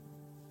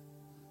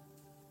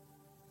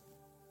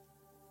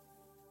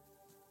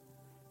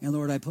 And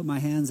Lord, I put my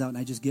hands out and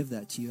I just give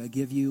that to you. I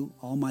give you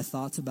all my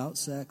thoughts about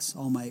sex,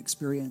 all my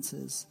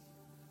experiences,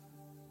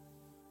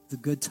 the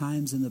good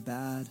times and the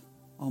bad,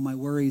 all my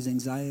worries,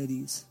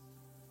 anxieties,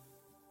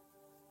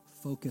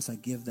 focus. I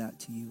give that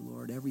to you,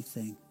 Lord,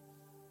 everything.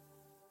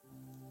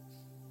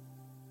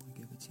 I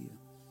give it to you.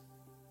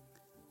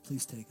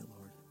 Please take it,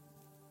 Lord.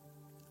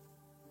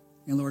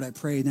 And Lord, I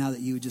pray now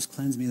that you would just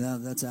cleanse me.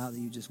 That's out, that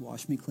you just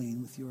wash me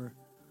clean with your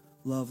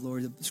love,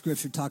 Lord. The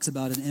scripture talks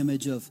about an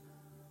image of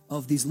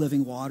these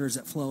living waters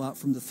that flow out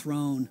from the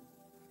throne,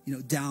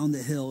 down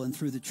the hill and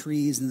through the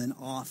trees and then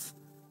off.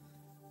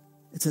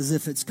 It's as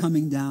if it's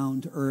coming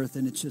down to earth,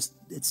 and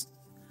it's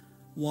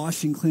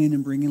washing clean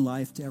and bringing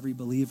life to every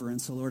believer. And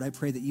so, Lord, I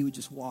pray that you would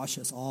just wash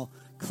us all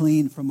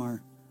clean from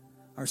our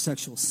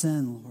sexual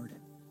sin, Lord.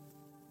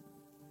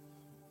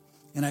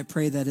 And I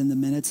pray that in the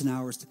minutes and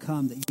hours to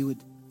come that you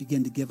would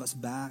begin to give us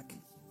back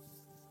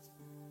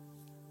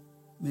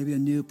maybe a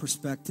new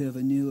perspective,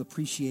 a new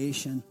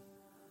appreciation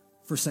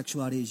for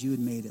sexuality as you had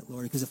made it,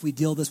 Lord. Because if we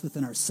deal this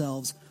within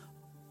ourselves,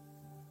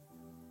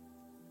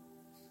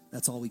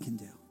 that's all we can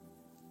do.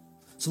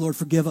 So, Lord,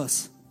 forgive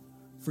us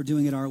for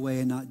doing it our way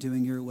and not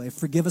doing your way.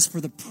 Forgive us for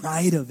the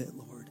pride of it,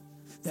 Lord,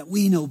 that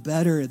we know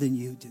better than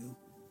you do.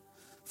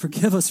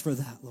 Forgive us for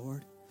that,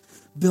 Lord.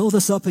 Build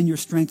us up in your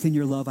strength and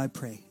your love, I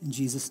pray. In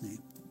Jesus'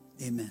 name,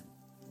 amen.